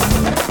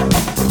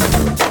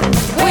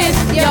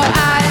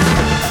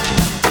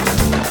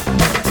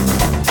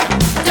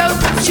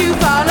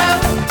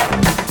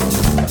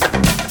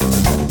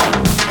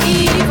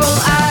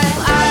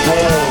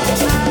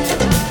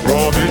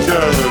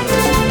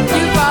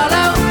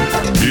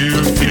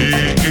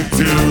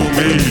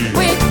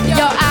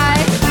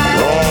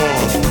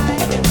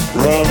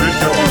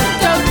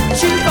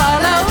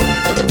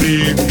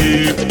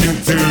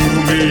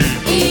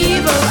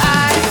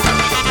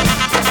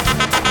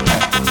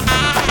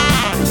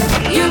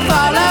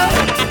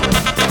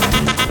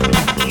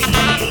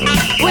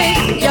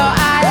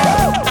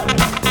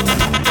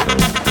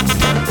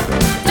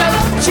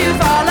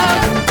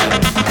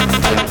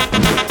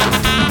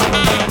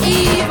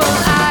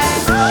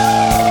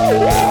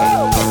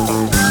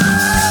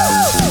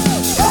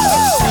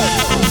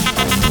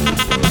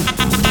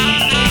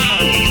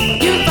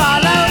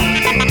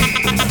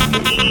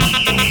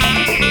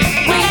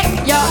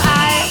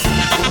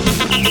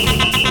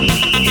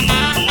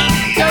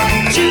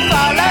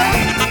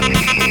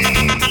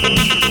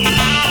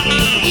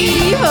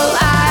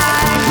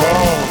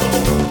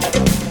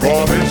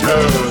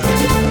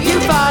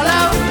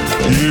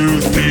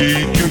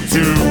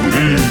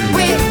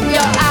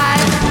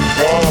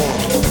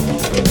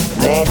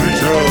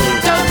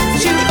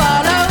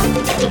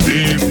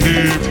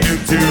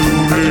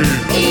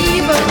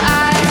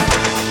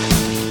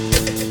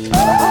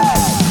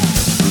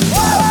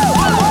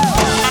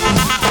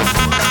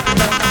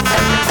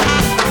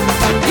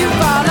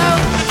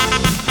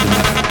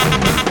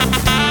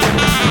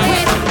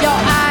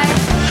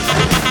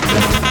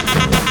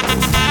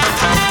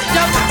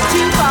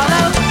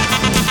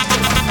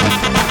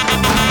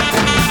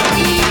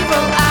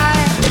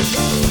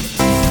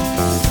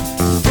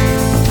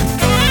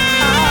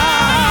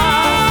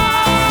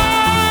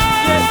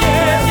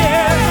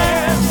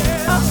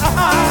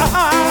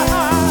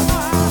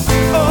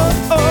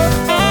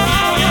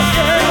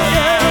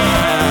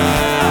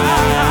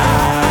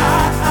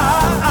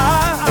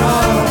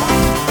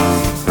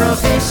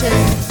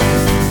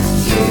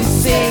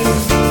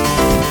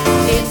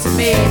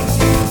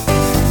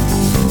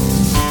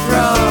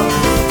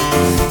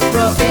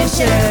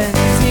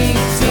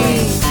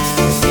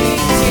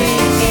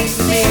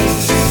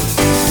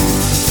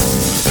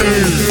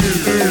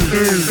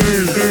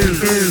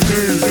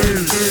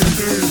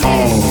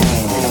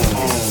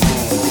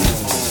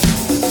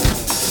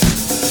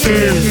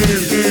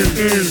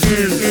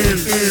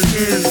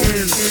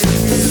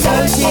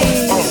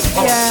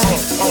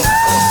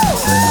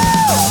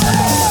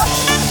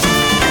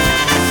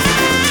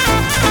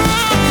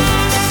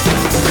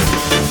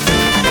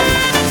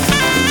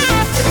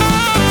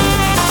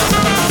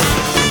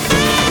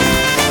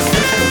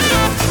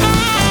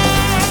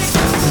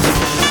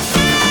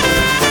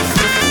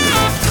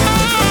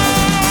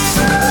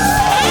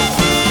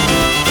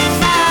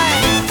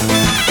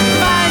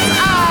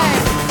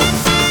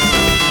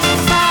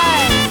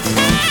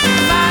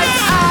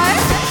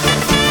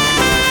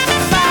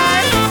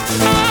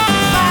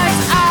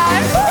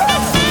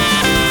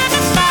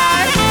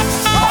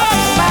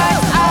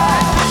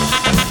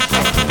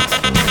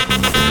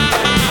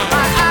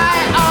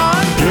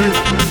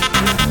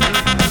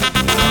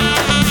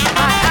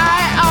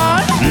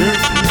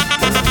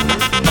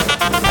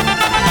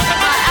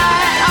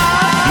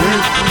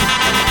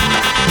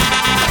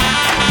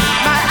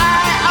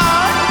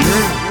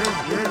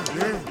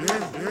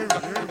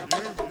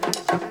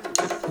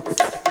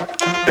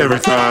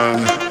Every time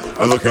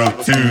I look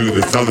up to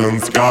the southern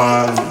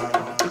sky,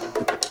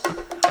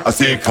 I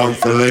see a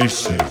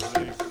constellation.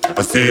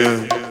 I see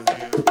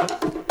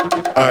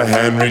a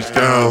hand reach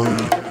down.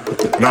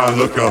 Now I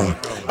look up,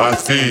 I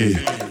see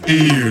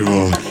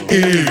evil,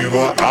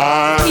 evil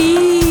eyes.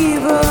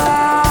 Evil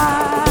eye.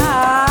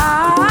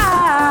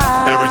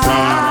 Every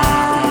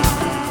time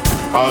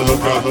I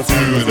look up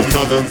to the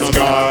southern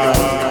sky,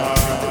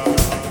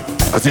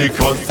 I see a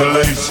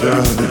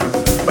constellation.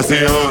 I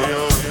see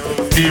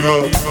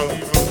evil,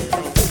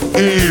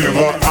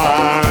 evil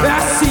eyes. I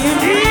see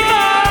an evil.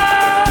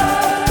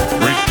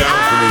 Reach down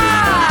for me.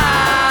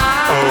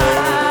 Oh,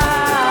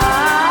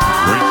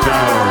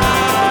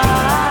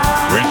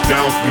 reach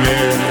down for me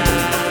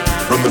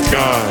from the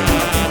sky.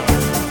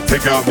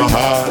 Take out my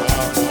heart,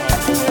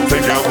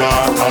 take out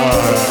my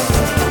eyes.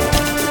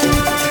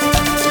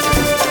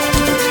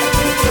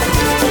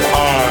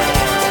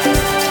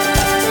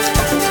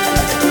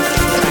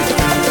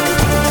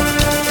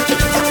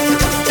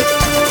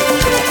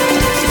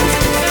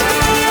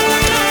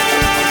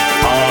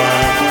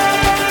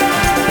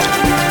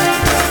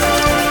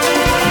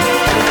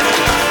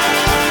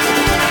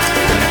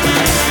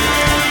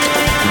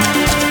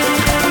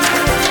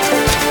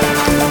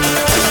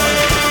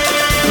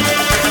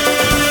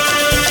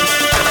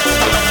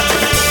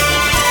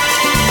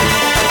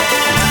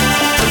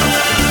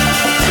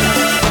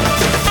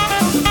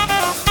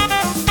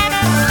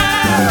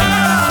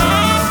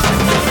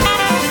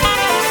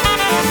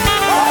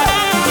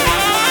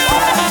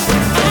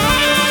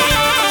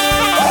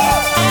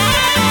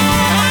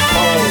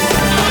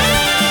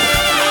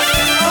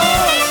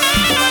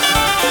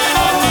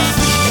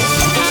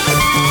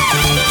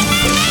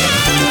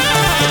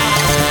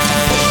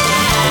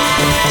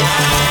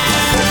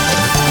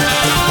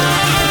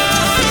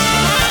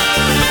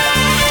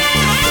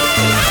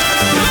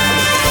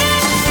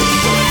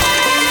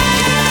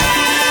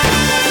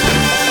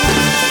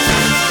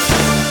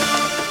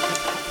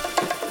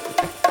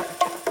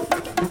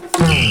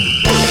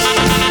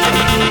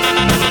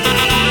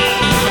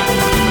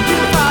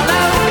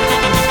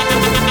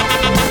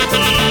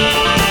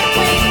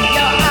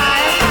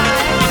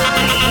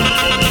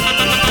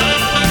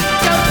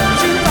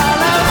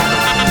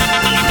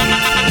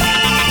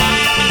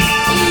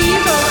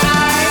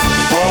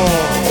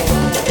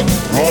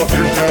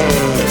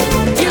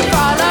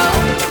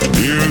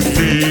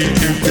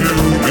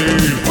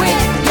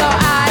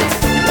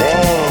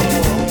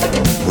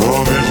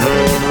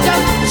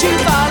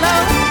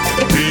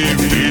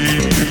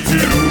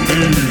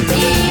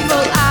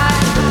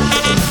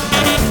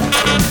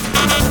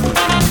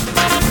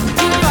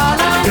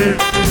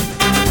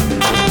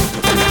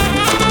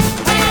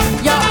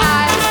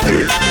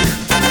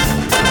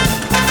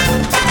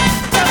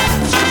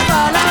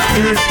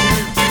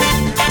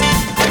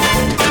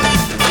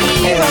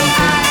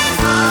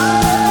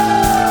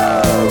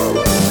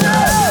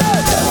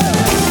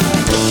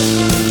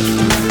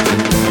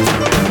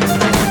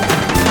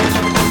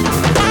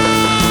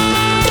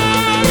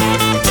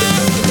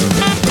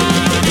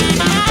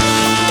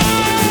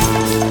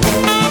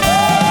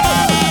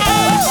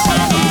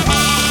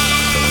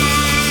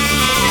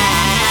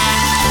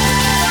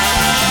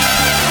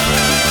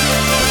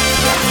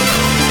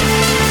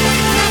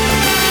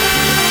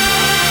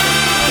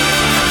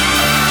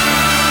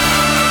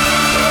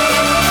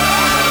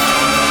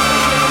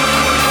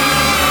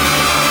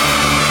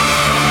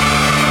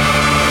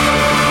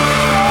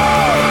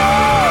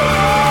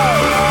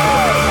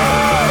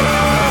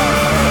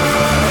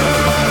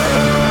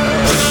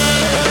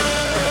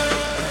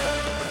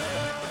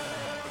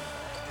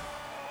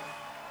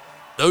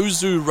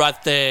 Nozu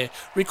right there,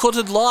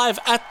 recorded live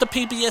at the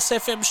PBS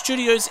FM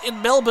studios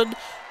in Melbourne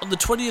on the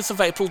 20th of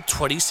April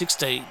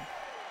 2016.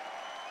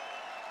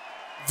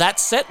 That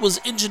set was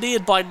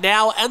engineered by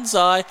Now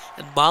Anzai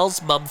and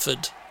Miles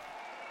Mumford.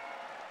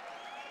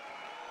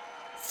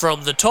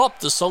 From the top,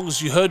 the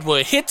songs you heard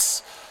were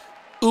Hits,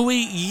 Ui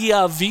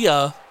Yia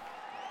Via,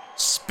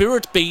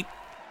 Spirit Beat,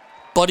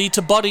 Body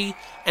to Body,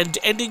 and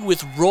ending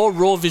with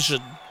Raw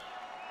Vision.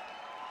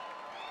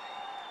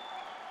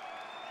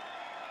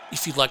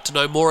 If you'd like to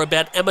know more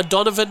about Emma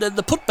Donovan and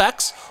the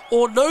Putbacks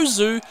or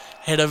Nozu,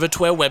 head over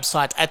to our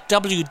website at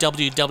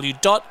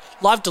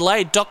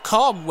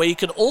www.livedelay.com, where you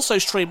can also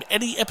stream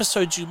any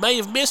episodes you may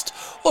have missed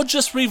or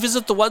just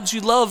revisit the ones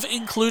you love,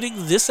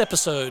 including this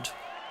episode.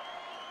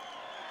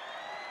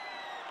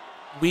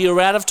 We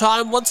are out of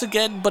time once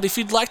again, but if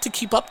you'd like to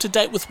keep up to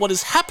date with what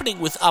is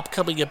happening with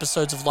upcoming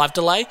episodes of Live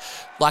Delay,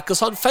 like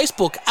us on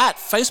Facebook at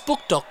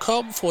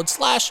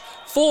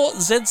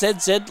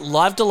facebook.com/4ZZZ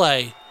Live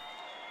Delay.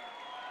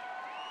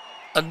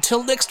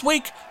 Until next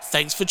week,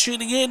 thanks for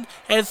tuning in,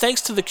 and thanks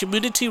to the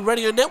Community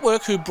Radio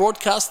Network who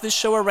broadcast this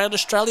show around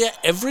Australia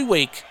every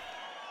week.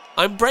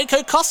 I'm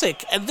Branko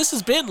Kosick, and this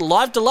has been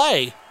Live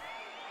Delay.